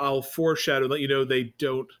 I'll foreshadow, let you know, they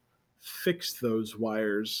don't fix those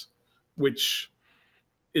wires, which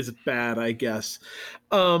is bad, I guess.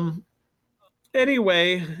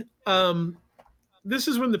 Anyway, this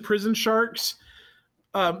is when the prison sharks.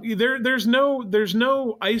 There's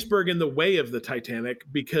no iceberg in the way of the Titanic,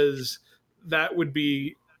 because that would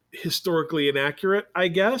be historically inaccurate, I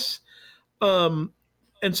guess. And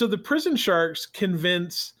so the prison sharks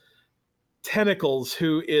convince Tentacles,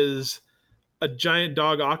 who is a giant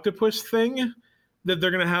dog octopus thing, that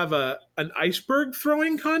they're going to have an iceberg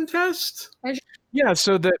throwing contest. Yeah,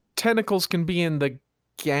 so that Tentacles can be in the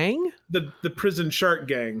gang? The prison shark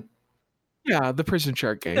gang. Yeah, the prison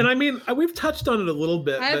shark gang. And I mean, we've touched on it a little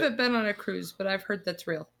bit. I haven't been on a cruise, but I've heard that's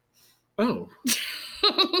real. Oh.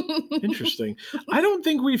 Interesting. I don't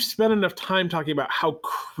think we've spent enough time talking about how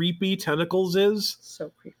creepy Tentacles is.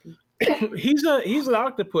 So creepy. He's an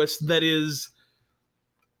octopus that is,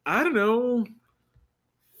 I don't know,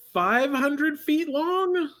 500 feet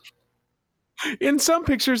long. In some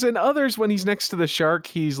pictures, and others, when he's next to the shark,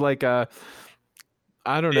 he's like I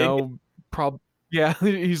don't know,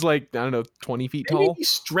 he's like, I don't know, 20 feet Maybe tall. He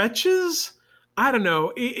stretches. I don't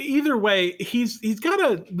know. Either way, he's got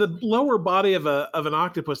the lower body of an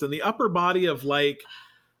octopus and the upper body of like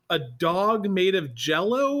a dog made of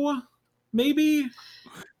jello, maybe.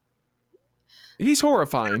 He's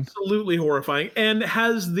horrifying. Absolutely horrifying, and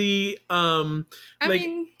has the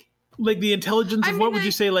like the intelligence of what would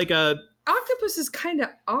you say, like a octopuses kind of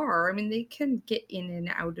are. I mean, they can get in and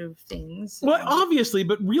out of things. Well, obviously,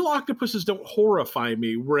 but real octopuses don't horrify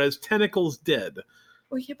me, whereas Tentacles did.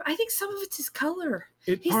 Well, yeah, but I think some of it's his color.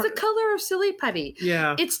 He's the color of Silly Putty.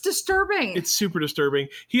 Yeah. It's disturbing. It's super disturbing.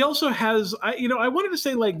 He also has, I wanted to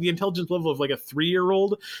say like the intelligence level of like a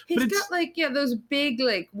 3-year-old. He's got like, those big,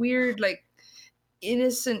 like weird, like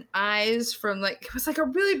innocent eyes from like, it was like a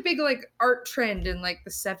really big like art trend in like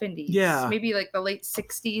the 70s. Yeah. Maybe like the late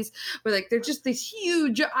 60s, where like they're just these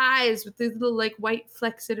huge eyes with these little like white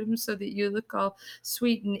flecks in them so that you look all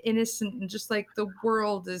sweet and innocent and just like the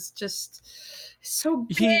world is just so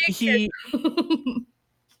big. He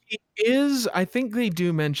is, I think they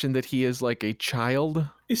do mention that he is like a child.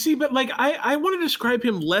 You see, but like I want to describe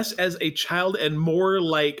him less as a child and more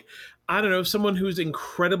like, I don't know, someone who's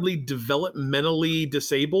incredibly developmentally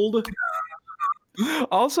disabled.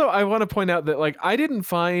 Also, I want to point out that like I didn't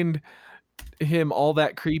find him all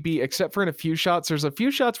that creepy, except for in a few shots. There's a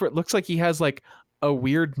few shots where it looks like he has like a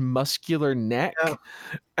weird muscular neck,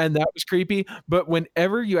 and that was creepy. But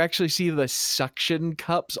whenever you actually see the suction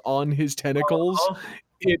cups on his tentacles,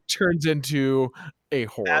 it turns into a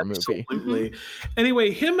horror movie. Absolutely.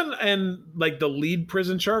 Anyway, him and like the lead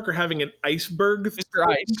prison shark are having an iceberg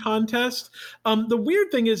contest. The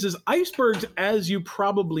weird thing is icebergs, as you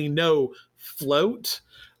probably know, float.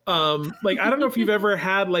 Like I don't know if you've ever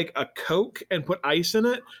had like a Coke and put ice in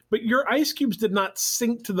it, but your ice cubes did not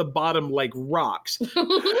sink to the bottom like rocks.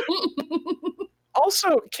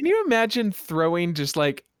 Also, can you imagine throwing just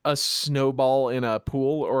like a snowball in a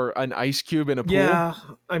pool or an ice cube in a pool? Yeah,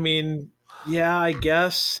 I mean, yeah, I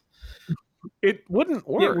guess it wouldn't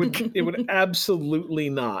work. It would absolutely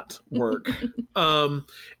not work.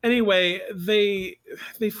 Anyway, they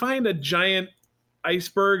find a giant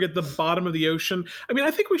iceberg at the bottom of the ocean. I mean,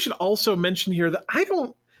 I think we should also mention here that I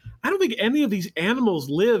don't think any of these animals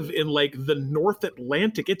live in like the North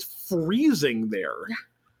Atlantic. It's freezing there. Yeah.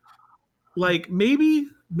 Like maybe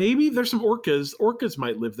there's some orcas. Orcas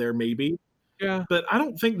might live there, maybe. Yeah. But I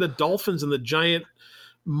don't think the dolphins and the giant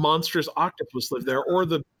monstrous octopus live there, or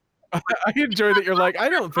the. I enjoy that you're like, I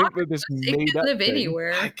don't think that this made up live thing.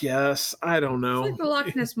 anywhere. I guess. I don't know. It's like the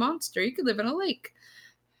Loch Ness Monster. You could live in a lake.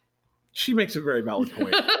 She makes a very valid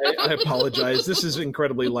point. I apologize. This is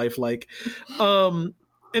incredibly lifelike.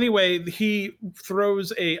 Anyway, he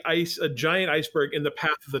throws a giant iceberg in the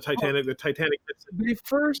path of the Titanic. The Titanic.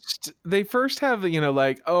 They first have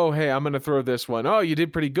like, oh hey, I'm gonna throw this one. Oh, you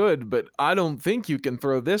did pretty good, but I don't think you can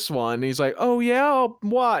throw this one. And he's like, oh yeah, I'll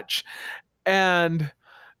watch. And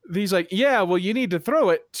he's like, yeah, well, you need to throw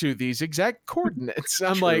it to these exact coordinates.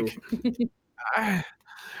 I'm like,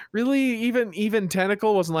 really? Even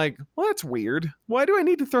Tentacle wasn't like, well, that's weird. Why do I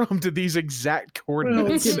need to throw him to these exact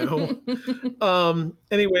coordinates?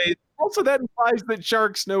 Anyway. Also, that implies that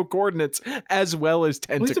sharks know coordinates as well as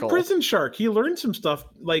Tentacle. Well, he's a prison shark. He learned some stuff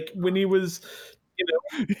like when he was,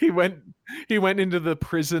 he went into the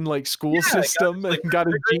prison like school system and got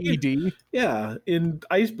a GED. Yeah, in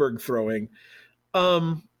iceberg throwing.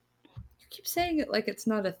 You keep saying it like it's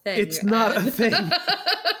not a thing. It's not a thing.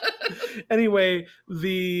 Anyway,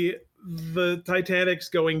 the Titanic's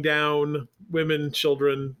going down, women,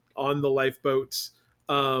 children on the lifeboats.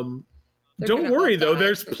 Don't worry though,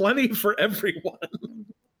 there's plenty for everyone.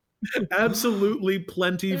 Absolutely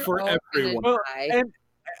plenty for everyone. Well, and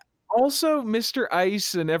also Mr.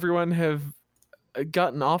 Ice and everyone have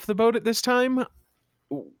gotten off the boat at this time.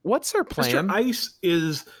 What's their plan? Mr. Ice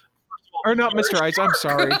is Or not Mr. Ice, I'm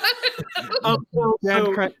sorry.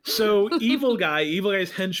 So evil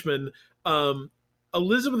guy's henchman,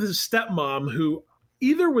 Elizabeth's stepmom, who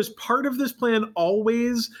either was part of this plan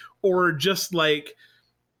always or just like,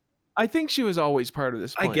 I think she was always part of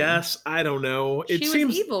this plan. I guess. I don't know. She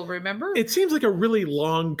was evil, remember? It seems like a really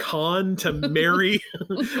long con to marry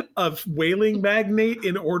a whaling magnate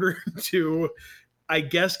in order to, I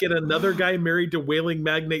guess, get another guy married to whaling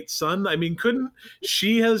magnate's son. I mean, couldn't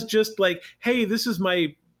she has just like, hey, this is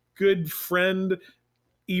my good friend,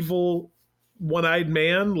 evil one-eyed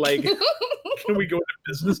man. Like, can we go into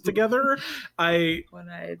business together?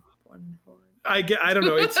 One-eyed, one horn. I don't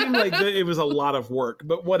know. It seemed like it was a lot of work,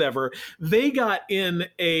 but whatever. They got in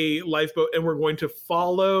a lifeboat and we're going to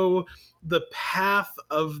follow the path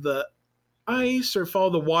of the ice or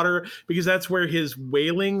follow the water because that's where his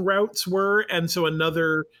whaling routes were. And so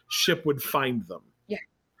another ship would find them. Yeah.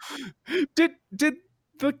 Did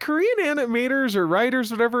the Korean animators or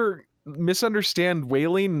writers, whatever, misunderstand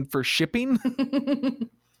whaling for shipping?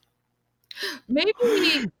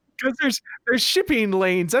 Maybe. Because there's shipping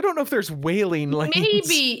lanes. I don't know if there's whaling lanes.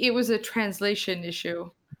 Maybe it was a translation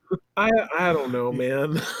issue. I don't know,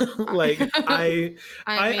 man. Like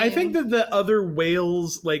I think that the other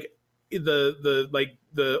whales, like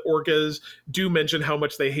the orcas, do mention how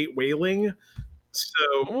much they hate whaling.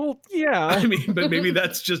 So well, yeah. I mean, but maybe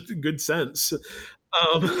that's just good sense.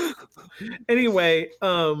 Anyway,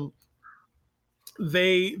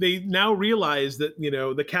 they now realize that, you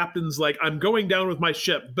know, the captain's like, I'm going down with my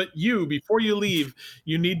ship, but you, before you leave,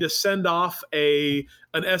 you need to send off an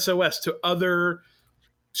SOS to other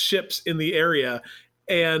ships in the area.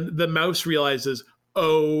 And the mouse realizes,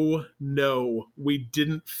 oh no, we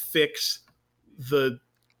didn't fix the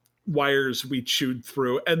wires we chewed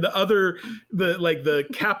through. And the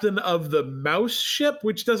captain of the mouse ship,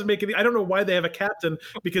 which doesn't make any, I don't know why they have a captain,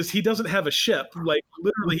 because he doesn't have a ship. Like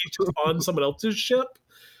literally he's just on someone else's ship.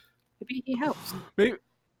 Maybe he helps.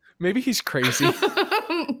 Maybe he's crazy.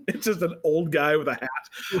 It's just an old guy with a hat.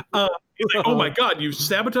 He's like, oh my God, you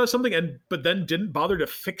sabotaged something but then didn't bother to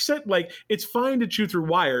fix it? Like, it's fine to chew through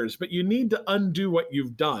wires, but you need to undo what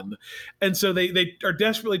you've done. And so they are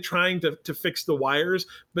desperately trying to fix the wires,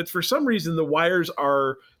 but for some reason the wires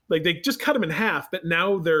are, like, they just cut them in half, but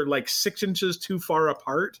now they're like 6 inches too far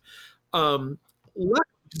apart.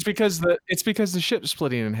 It's because the ship's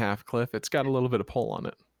splitting in half, Cliff. It's got a little bit of pull on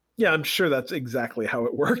it. Yeah, I'm sure that's exactly how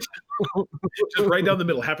it worked. Just right down the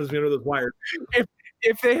middle happens to be under those wires.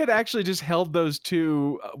 If they had actually just held those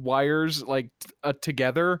two wires like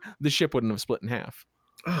together, the ship wouldn't have split in half.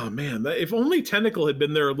 Oh man, if only Tentacle had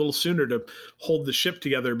been there a little sooner to hold the ship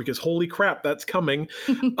together, because holy crap, that's coming.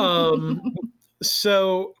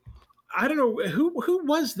 So I don't know who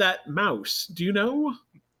was that mouse. Do you know?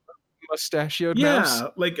 Mustachioed mouse. Yeah,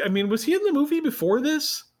 like I mean, was he in the movie before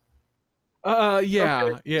this? Yeah,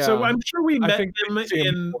 okay. Yeah. So I'm sure we met him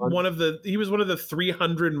in he was one of the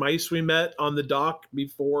 300 mice we met on the dock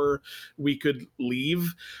before we could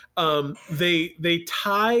leave. They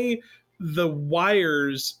tie the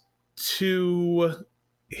wires to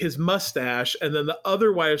his mustache and then the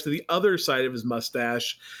other wires to the other side of his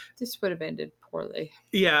mustache. This would have ended poorly.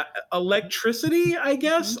 Yeah, electricity, I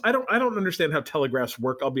guess. Mm-hmm. I don't understand how telegraphs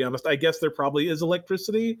work, I'll be honest. I guess there probably is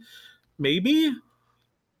electricity. Maybe.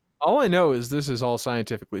 All I know is this is all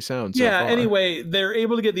scientifically sound. So far. Anyway, they're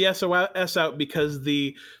able to get the SOS out because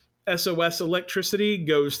the SOS electricity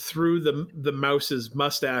goes through the mouse's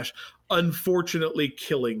mustache, unfortunately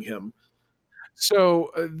killing him.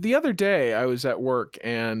 So the other day I was at work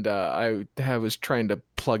and I was trying to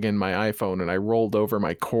plug in my iPhone and I rolled over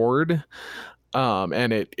my cord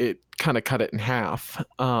and it kind of cut it in half.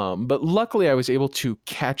 But luckily I was able to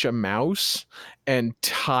catch a mouse and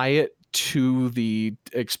tie it to the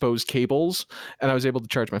exposed cables and I was able to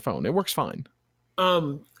charge my phone. It works fine.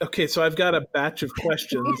 Okay, so I've got a batch of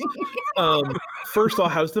questions. First of all,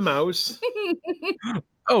 how's the mouse?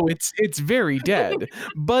 Oh, it's very dead,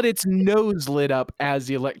 but its nose lit up as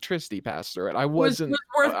the electricity passed through it. I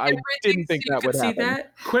didn't think that would happen.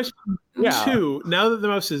 That? Question 2, now that the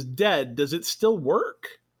mouse is dead, does it still work?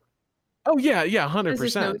 Oh yeah, 100%.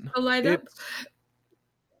 Does it light up?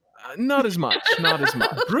 Not as much.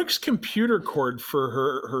 Brooke's computer cord for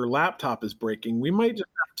her laptop is breaking. We might just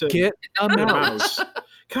have to get a mouse.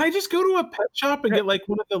 Can I just go to a pet shop and get like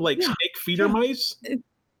one of the snake feeder mice?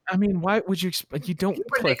 I mean, why would you? You don't.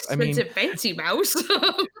 Cliff, expensive fancy mouse.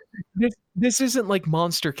 This isn't like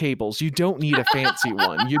monster cables. You don't need a fancy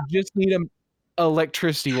one. You just need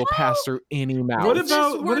electricity will pass through any mouse. What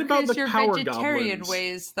about the your power vegetarian goblins?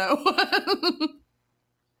 ways though?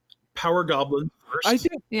 Power goblins first.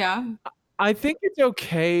 I think it's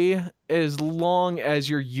okay as long as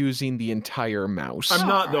you're using the entire mouse. I'm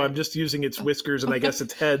not, though. Alright. I'm just using its whiskers and I guess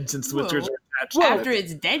its head, since the whiskers Whoa. are attached to After it.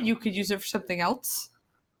 it's dead, you could use it for something else.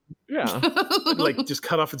 Yeah. Like, just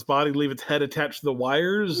cut off its body, leave its head attached to the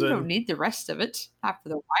wires. You And don't need the rest of it after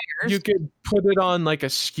the wires. You could put it on like a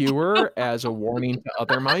skewer as a warning to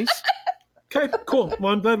other mice. okay, cool.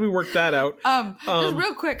 Well, I'm glad we worked that out. Just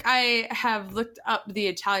real quick, I have looked up the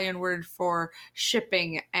Italian word for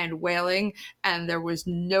shipping and whaling, and there was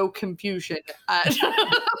no confusion.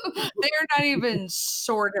 They are not even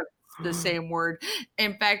sort of the same word.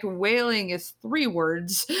 In fact, whaling is 3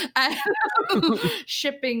 words.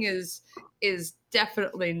 Shipping is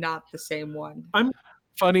definitely not the same one.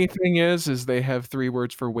 Funny thing is they have 3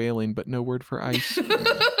 words for whaling, but no word for ice.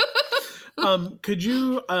 Could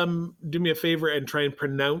you do me a favor and try and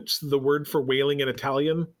pronounce the word for whaling in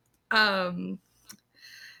Italian?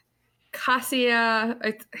 Cassia.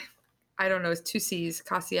 I don't know. It's 2 C's.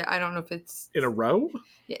 Cassia. I don't know if it's In a row?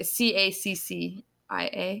 yeah,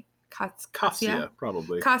 Caccia. Cassia,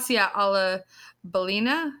 probably. Cassia alla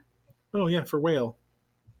Bellina. Oh, yeah, for whale.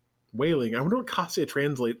 Whaling. I wonder what Cassia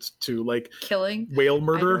translates to, like Killing. whale I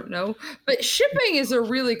murder. don't know. But shipping is a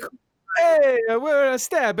really cool. Hey, we're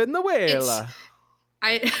stabbing the whale.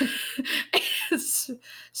 It's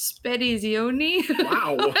spedizioni.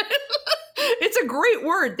 Wow. It's a great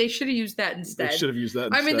word. They should have used that They instead. should have used that I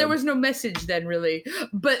instead. mean, there was no message then, really,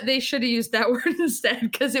 but they should have used that word instead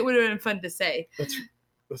because it would have been fun to say.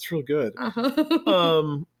 That's real good.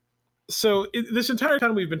 Uh-huh. So this entire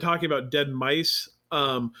time we've been talking about dead mice.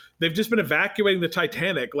 They've just been evacuating the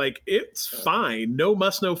Titanic. Like, it's fine. No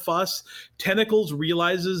muss, no fuss. Tentacles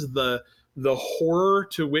realizes the horror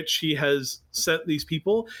to which he has sent these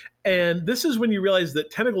people. And this is when you realize that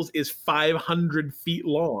Tentacles is 500 feet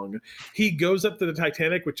long. He goes up to the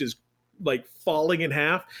Titanic, which is like falling in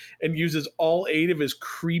half, and uses all 8 of his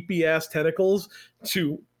creepy ass tentacles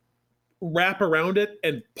to wrap around it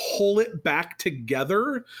and pull it back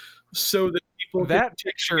together so that people That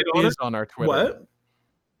can picture get on is it. on our Twitter. What?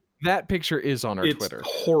 That picture is on our It's Twitter.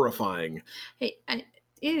 horrifying. Hey, it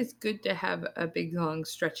is good to have a big, long,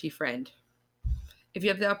 stretchy friend. If you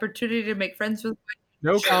have the opportunity to make friends with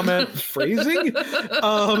No comment. Phrasing.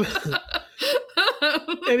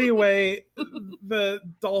 Anyway, the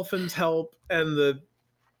dolphins help, and the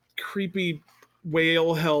creepy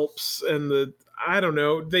whale helps, and I don't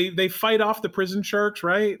know. They fight off the prison sharks,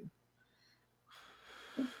 right?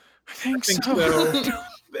 I think think so. so.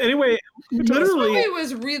 Anyway, this literally, movie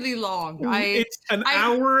was really long. it's an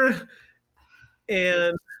hour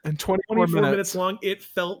and And 24 24 minutes. minutes long. It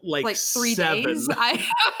felt like 3 7. days.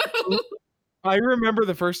 I remember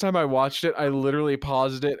the first time I watched it, I literally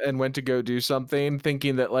paused it and went to go do something,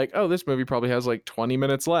 thinking that like, oh, this movie probably has like 20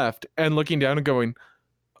 minutes left, and looking down and going,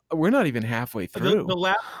 we're not even halfway through. The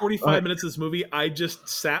last 45 minutes of this movie, I just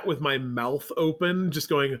sat with my mouth open, just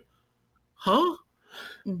going, huh?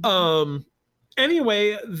 Mhm.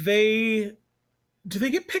 Anyway, do they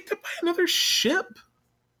get picked up by another ship?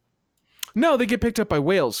 No, they get picked up by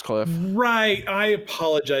whales, Cliff. Right. I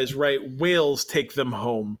apologize. Right. Whales take them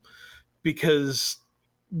home because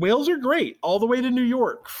whales are great all the way to New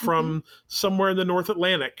York from somewhere in the North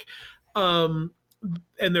Atlantic. And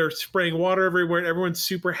they're spraying water everywhere and everyone's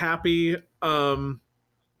super happy. And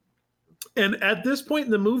at this point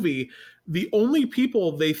in the movie, the only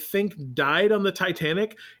people they think died on the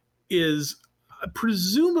Titanic is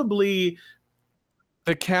presumably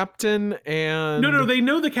The captain and no, they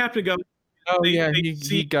know the captain got. Oh they- yeah, they he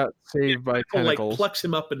see- got saved by Like tentacles. plucks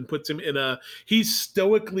him up and puts him in he's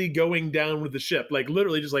stoically going down with the ship, like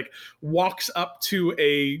literally just like walks up to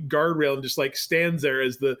a guardrail and just like stands there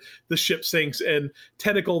as the ship sinks, and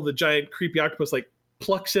Tentacle, the giant creepy octopus, like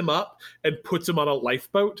plucks him up and puts him on a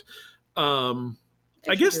lifeboat.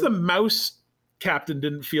 I guess the mouse captain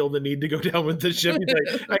didn't feel the need to go down with the ship. He's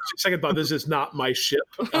like, actually, second thought, this is not my ship.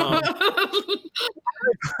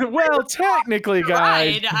 Well, technically,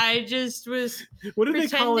 guys, Right, I just was What do they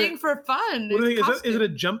call pretending it? for fun. What do they, It's is it a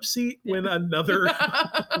jump seat when another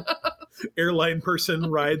airline person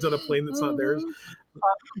rides on a plane that's not theirs?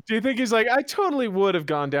 do you think he's like, I totally would have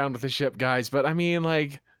gone down with the ship, guys, but I mean,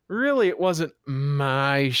 like, really, it wasn't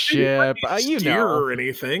my ship. You Steer know. or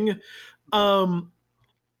anything.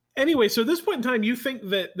 Anyway, so at this point in time, you think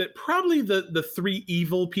that probably the 3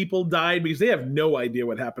 evil people died because they have no idea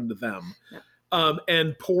what happened to them. Yeah.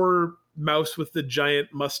 And poor mouse with the giant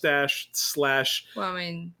mustache / Well, I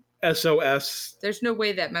mean, SOS. there's no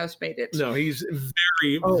way that mouse made it. No, he's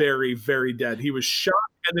very, Oh. very, very dead. He was shot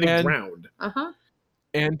and then he And- drowned. Uh-huh.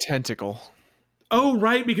 And tentacle. Oh,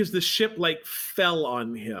 right, because the ship like fell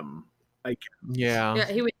on him. I Yeah.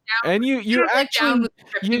 he was down. And He you was, like, down actually with the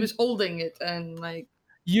ship. He you was holding it and like.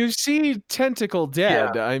 you see Tentacle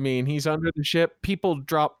dead. I mean, he's under the ship. People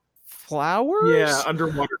drop flowers. Yeah,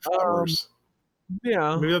 underwater flowers.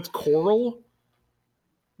 Yeah. Maybe that's coral.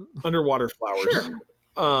 Underwater flowers.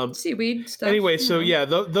 Sure. Seaweed stuff. Anyway, you so know. yeah,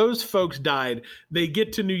 those folks died. They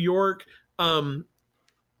get to New York. Wedding.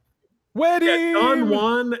 Yeah, Don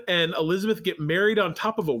Juan and Elizabeth get married on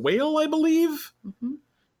top of a whale, I believe. Mhm.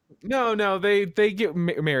 No, they get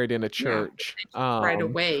married in a church. Right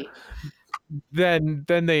away. Then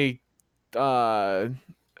they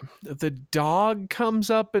the dog comes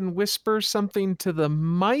up and whispers something to the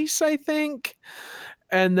mice, I think.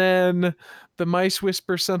 And then the mice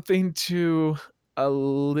whisper something to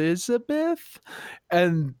Elizabeth.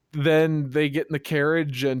 And then they get in the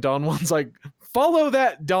carriage and Don Juan's like, follow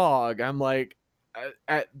that dog. I'm like,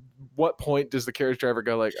 at what point does the carriage driver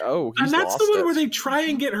go like, oh, he's and that's lost the one it? where they try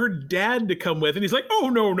and get her dad to come with, and he's like, oh,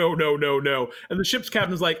 no. And the ship's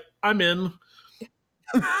captain's like, I'm in.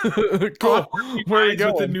 Cool. Where are you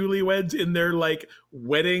With the going? newlyweds in their like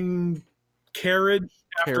wedding carriage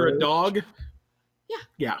after a dog.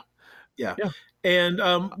 Yeah. And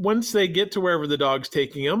once they get to wherever the dog's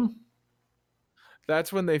taking them,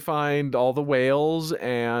 that's when they find all the whales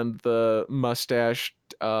and the mustached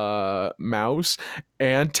mouse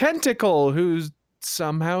and Tentacle, who's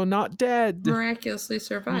somehow not dead. Miraculously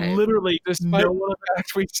survived. literally Despite no one. the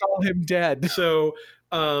fact we saw him dead. So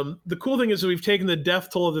the cool thing is that we've taken the death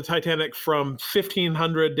toll of the Titanic from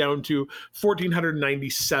 1,500 down to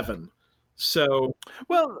 1,497. So,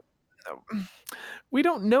 well, we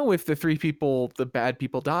don't know if the the bad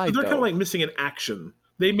people died. they're kind of though. like missing in action.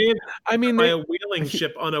 They may have by a whaling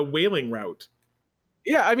ship on a whaling route.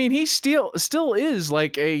 Yeah, I mean, he still is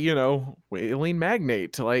like a, whaling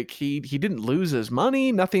magnate. Like he didn't lose his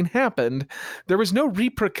money. Nothing happened. There was no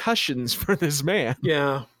repercussions for this man.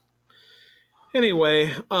 Yeah.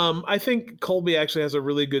 Anyway, I think Colby actually has a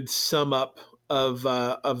really good sum up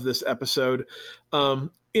of this episode.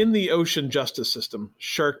 In the ocean justice system,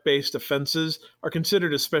 shark-based offenses are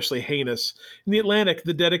considered especially heinous. In the Atlantic,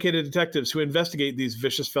 the dedicated detectives who investigate these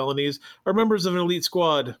vicious felonies are members of an elite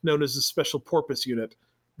squad known as the Special Porpoise Unit.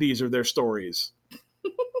 These are their stories.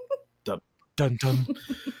 Dun dun dun.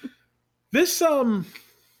 This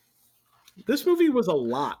movie was a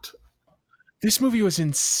lot. This movie was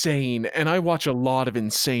insane, and I watch a lot of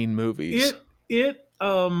insane movies. I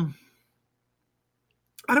don't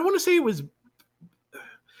want to say it was.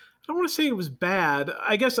 I don't want to say it was bad.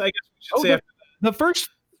 I guess we should say the first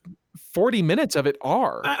 40 minutes of it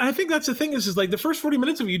are. I think that's the thing is like the first 40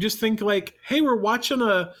 minutes of it, you just think like, hey, we're watching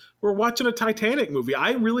a Titanic movie.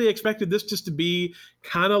 I really expected this just to be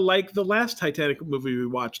kind of like the last Titanic movie we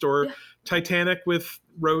watched, or Titanic with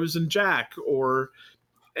Rose and Jack, or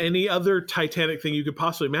any other Titanic thing you could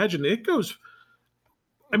possibly imagine. It goes,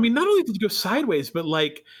 I mean, not only did it go sideways, but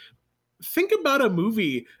like, think about a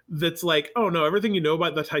movie that's like, oh no, everything you know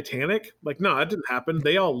about the Titanic, like, no, that didn't happen.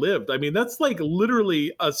 They all lived. I mean, that's like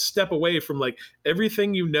literally a step away from like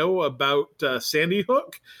everything you know about Sandy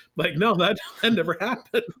Hook. Like, no, that never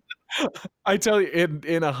happened. I tell you,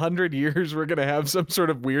 in 100 years, we're gonna have some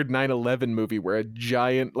sort of weird 9/11 movie where a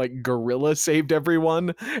giant like gorilla saved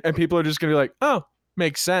everyone, and people are just gonna be like, oh,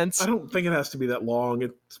 makes sense. I don't think it has to be that long.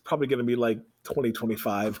 It's probably gonna be like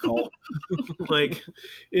 2025 call. Like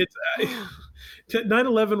it's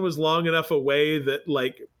 9/11 was long enough away that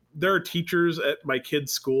like there are teachers at my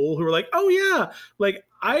kid's school who are like, oh yeah, like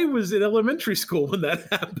I was in elementary school when that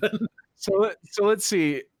happened. So let's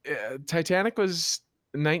see. Titanic was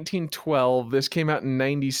 1912. This came out in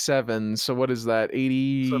 97. So what is that?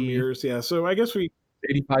 80 some years, yeah. So I guess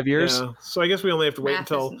 85 years. Yeah. So I guess we only have to wait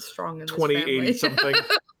Math until strong in 2080 something.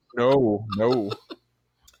 No.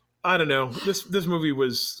 I don't know. This movie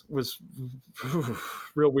was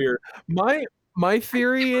real weird. My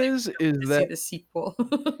theory is that the sequel.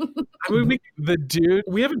 I mean,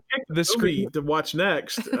 we haven't picked the movie to watch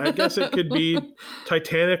next. I guess it could be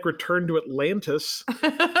Titanic: Return to Atlantis.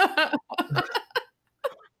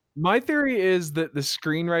 My theory is that the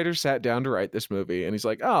screenwriter sat down to write this movie and he's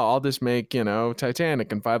like, oh, I'll just make,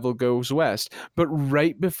 Titanic and Five Goes West. But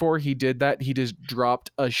right before he did that, he just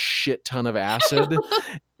dropped a shit ton of acid.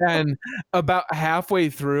 And about halfway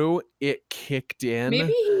through, it kicked in.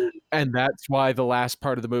 Maybe. And that's why the last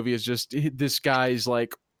part of the movie is just this guy's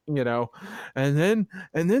like, and then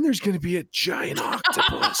there's going to be a giant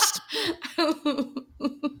octopus.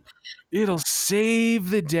 It'll save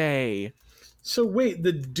the day. So wait,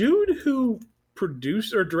 the dude who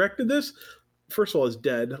produced or directed this, first of all, is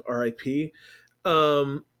dead, R.I.P.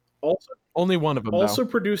 Also, only one of them also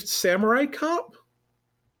produced Samurai Cop.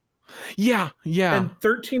 Yeah, yeah. And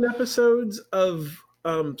 13 episodes of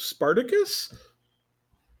Spartacus?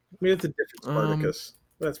 Maybe it's a different Spartacus.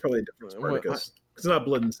 That's probably a different what Spartacus. It's not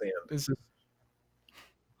Blood and Sand. is this?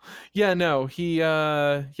 Yeah, no, he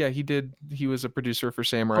did. He was a producer for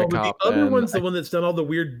Samurai Oh, but Cop. the other and one's the one that's done all the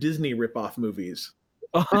weird Disney ripoff movies.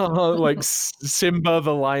 like Simba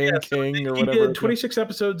the Lion King or He whatever. did 26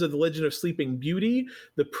 episodes of The Legend of Sleeping Beauty,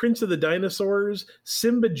 The Prince of the Dinosaurs,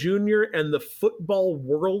 Simba Jr., and the Football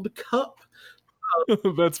World Cup.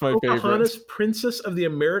 That's my favorite. Pocahontas, Princess of the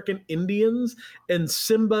American Indians, and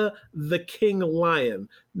Simba the King Lion.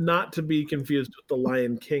 Not to be confused with the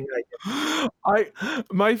Lion King.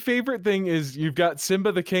 My favorite thing is you've got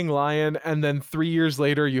Simba the King Lion, and then 3 years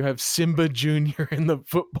later you have Simba Jr. in the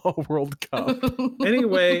Football World Cup.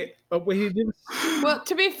 Anyway, he didn't. Well,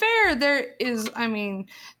 to be fair, there is,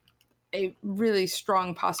 a really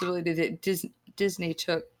strong possibility that Disney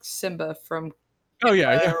took Simba from Oh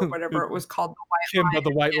yeah, or whatever it was called, Simba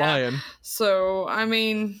the White Lion. So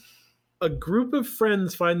a group of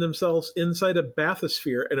friends find themselves inside a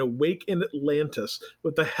bathysphere and awake in Atlantis.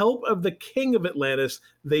 With the help of the king of Atlantis,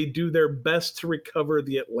 they do their best to recover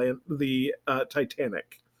the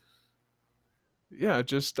Titanic. Yeah,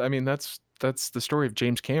 that's the story of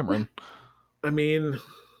James Cameron.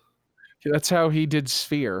 That's how he did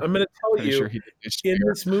Sphere. I'm going to tell you, in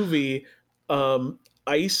this movie,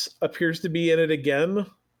 Ice appears to be in it again.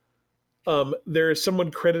 There is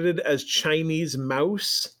someone credited as Chinese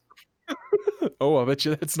Mouse. Oh, I bet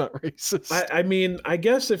you that's not racist. I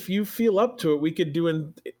guess if you feel up to it, we could do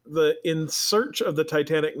In Search of the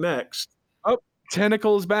Titanic next. Oh,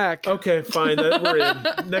 Tentacle's back. Okay, fine. We're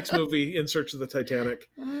in. Next movie, In Search of the Titanic.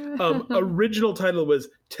 Original title was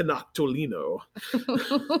Tenactolino.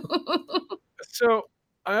 So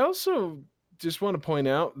I also just want to point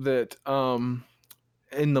out that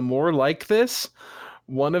in the more like this,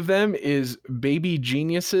 one of them is Baby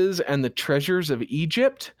Geniuses and the Treasures of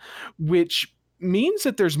Egypt, which means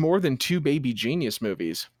that there's more than 2 Baby Genius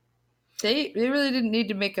movies. They really didn't need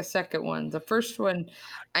to make a second one. The first one,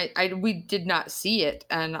 we did not see it,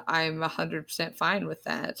 and I'm 100% fine with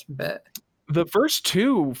that. But the first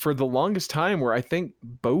 2, for the longest time, were I think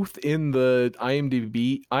both in the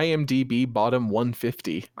IMDb bottom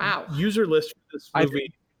 150. Wow. User list for this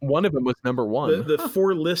movie. One of them was number 1. The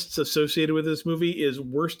 4 lists associated with this movie is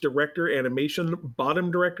worst director, animation, bottom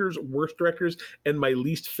directors, worst directors, and my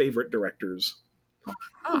least favorite directors.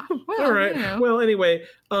 Well, all right. Well, anyway,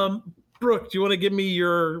 Brooke, do you want to give me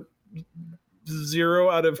your 0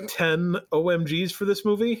 out of 10 OMGs for this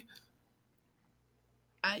movie?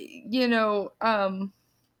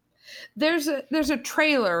 There's a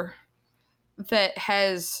trailer that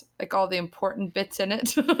has like all the important bits in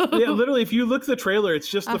it. Yeah, literally, if you look at the trailer, it's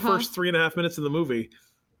just the first 3.5 minutes of the movie.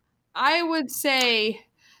 I would say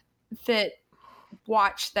that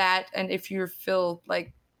watch that, and if you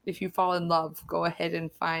fall in love, go ahead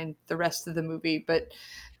and find the rest of the movie. But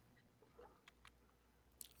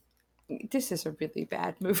this is a really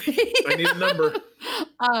bad movie. I need a number.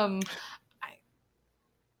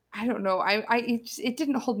 I don't know. It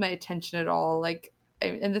didn't hold my attention at all. Like,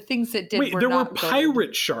 and the things that did. Wait, there were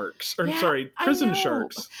pirate sharks, prison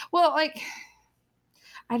sharks. Well, like,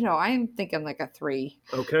 I don't know. I'm thinking like a 3.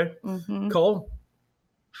 Okay. Mm-hmm. Cole.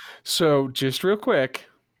 So, just real quick,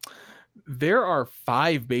 there are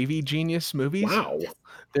 5 Baby Genius movies. Wow.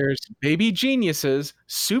 There's Baby Geniuses,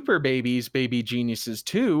 Super Babies, Baby Geniuses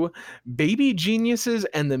 2, Baby Geniuses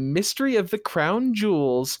and the Mystery of the Crown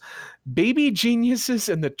Jewels, Baby Geniuses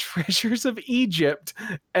and the Treasures of Egypt,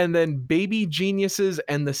 and then Baby Geniuses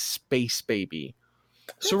and the Space Baby.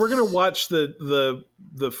 So we're gonna watch the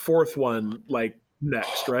 4th one like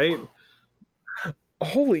next, right?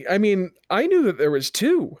 I knew that there was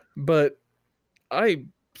 2, but I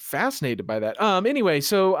fascinated by that. Anyway,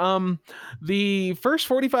 so the first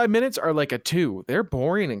 45 minutes are like a 2. They're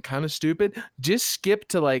boring and kind of stupid. Just skip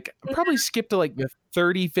to the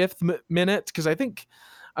 35th minute, because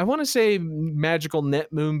I want to say Magical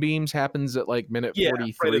Net Moonbeams happens at like minute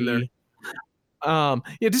 43. Right in there.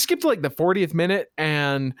 Just skip to like the 40th minute,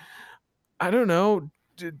 and I don't know,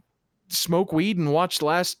 smoke weed and watch the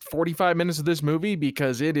last 45 minutes of this movie,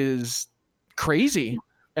 because it is crazy.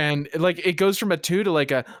 And like it goes from a 2 to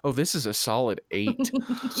like this is a solid 8.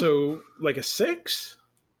 So like a 6?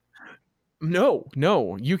 No,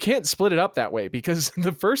 you can't split it up that way, because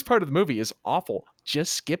the first part of the movie is awful.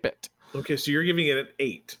 Just skip it. Okay, so you're giving it an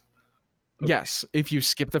 8. Okay. Yes, if you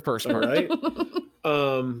skip the first part. All right.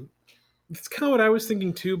 That's kind of what I was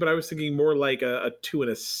thinking too, but I was thinking more like a 2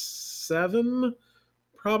 and a 7,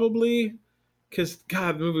 probably. because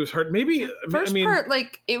God, the movie was hard. Maybe First I mean, part,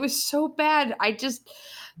 like, it was so bad.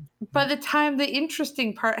 By the time the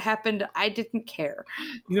interesting part happened, I didn't care.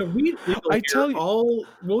 we'll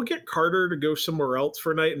get Carter to go somewhere else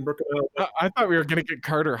for a night, and Brooke and I thought we were gonna get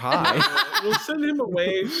Carter high. we'll send him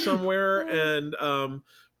away somewhere, and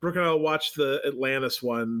Brooke and I'll watch the Atlantis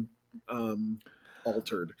one,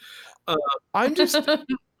 Altered. I'm just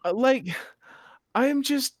I'm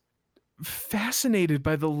just fascinated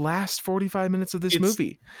by the last 45 minutes of this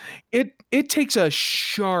movie. It takes a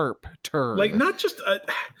sharp turn. Like, not just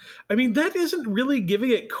I mean, that isn't really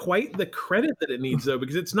giving it quite the credit that it needs, though,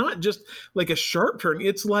 because it's not just like a sharp turn.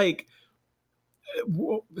 It's like,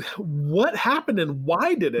 what happened and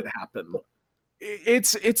why did it happen?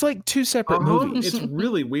 It's like two separate movies. It's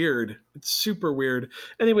really weird. It's super weird.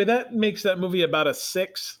 Anyway, that makes that movie about a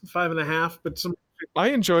 6, 5.5. But I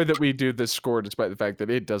enjoy that we do this score despite the fact that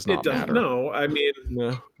it does not matter. No, I mean,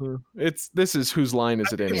 this is whose line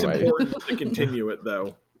is it anyway? It's important to continue it,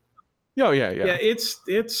 though. Oh yeah. Yeah, it's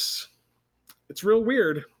real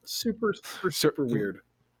weird. Super weird.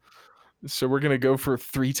 So we're gonna go for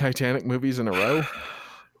 3 Titanic movies in a row.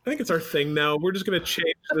 I think it's our thing now. We're just going to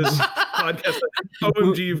change this podcast.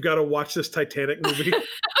 OMG, you've got to watch this Titanic movie.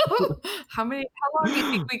 How long do you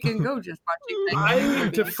think we can go just watching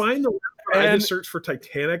Titanic? To find the I just search for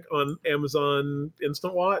Titanic on Amazon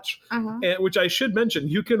Instant Watch, which I should mention,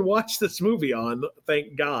 you can watch this movie on,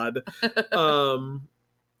 thank God.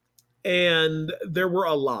 And there were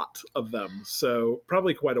a lot of them, so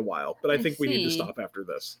probably quite a while. But I think we need to stop after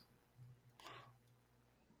this.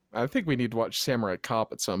 I think we need to watch Samurai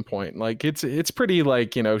Cop at some point. Like it's pretty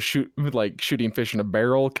like, shooting fish in a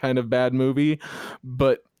barrel kind of bad movie,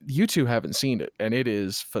 but you two haven't seen it and it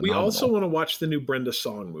is phenomenal. We also want to watch the new Brenda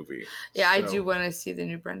Song movie. Yeah, I do want to see the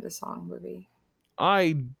new Brenda Song movie.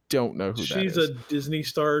 I don't know who that is. She's a Disney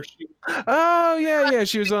star. Oh yeah,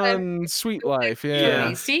 she was on Sweet Life.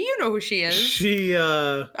 Yeah. See, you know who she is. She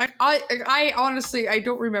I honestly I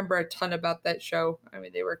don't remember a ton about that show. I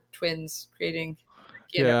mean, they were twins creating.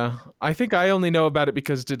 Yeah, I think I only know about it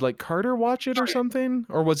because did like Carter watch it or something,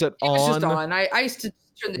 or was it on? It was just on. I used to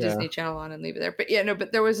turn the Disney Channel on and leave it there. But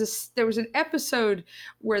but there was an episode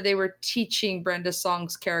where they were teaching Brenda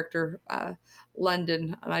Song's character,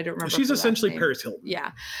 London, and I don't remember. She's essentially Paris Hilton.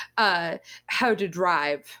 Yeah, how to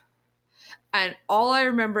drive, and all I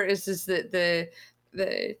remember is that the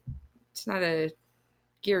it's not a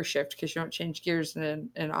gear shift because you don't change gears in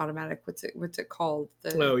an automatic. What's it called?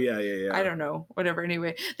 Yeah. I don't know. Whatever.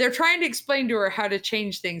 Anyway, they're trying to explain to her how to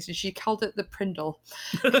change things, and she called it the Prindle.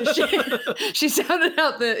 she sounded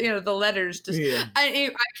out the letters.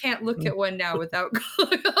 I can't look at one now without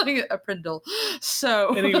calling it a Prindle.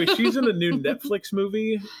 So anyway, she's in a new Netflix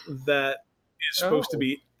movie that is supposed to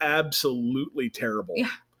be absolutely terrible.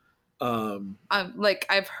 Yeah.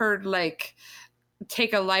 I've heard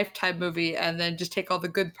take a Lifetime movie and then just take all the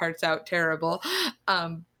good parts out. Terrible.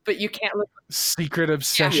 But you can't look. Secret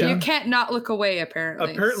obsession. You can't not look away.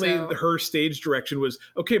 Apparently, her stage direction was,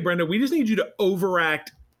 okay, Brenda, we just need you to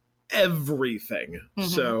overact everything. Mm-hmm.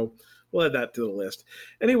 So we'll add that to the list.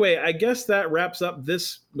 Anyway, I guess that wraps up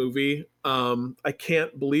this movie. I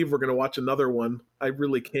can't believe we're going to watch another one. I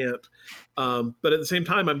really can't. But at the same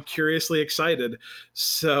time, I'm curiously excited.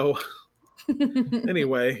 So.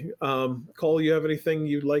 Anyway, Cole, you have anything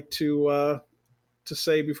you'd like to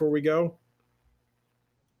say before we go?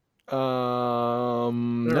 All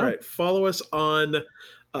right. Follow us on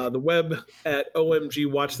the web at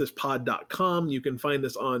omgwatchthispod.com. You can find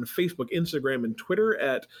us on Facebook, Instagram, and Twitter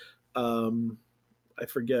at I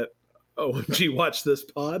forget, OMG Watch This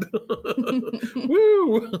Pod.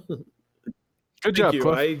 Woo! Good job, you.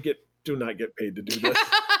 Cliff. I do not get paid to do this.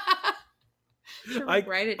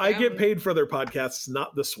 I get paid for other podcasts,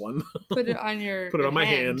 not this one. Put it on your put it on my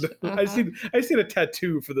hand. I just need a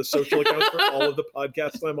tattoo for the social account for all of the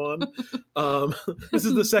podcasts I'm on. This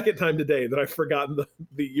is the second time today that I've forgotten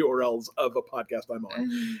the URLs of a podcast I'm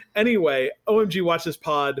on. Anyway,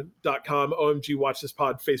 omgwatchthispod.com,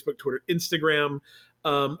 omgwatchthispod, Facebook, Twitter, Instagram.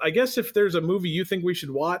 I guess if there's a movie you think we should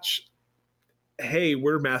watch, hey,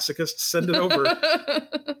 we're masochists. Send it over.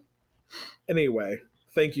 Anyway.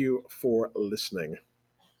 Thank you for listening.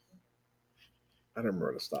 I don't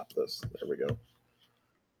remember how to stop this. There we go.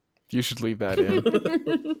 You should leave that in.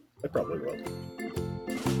 I probably will.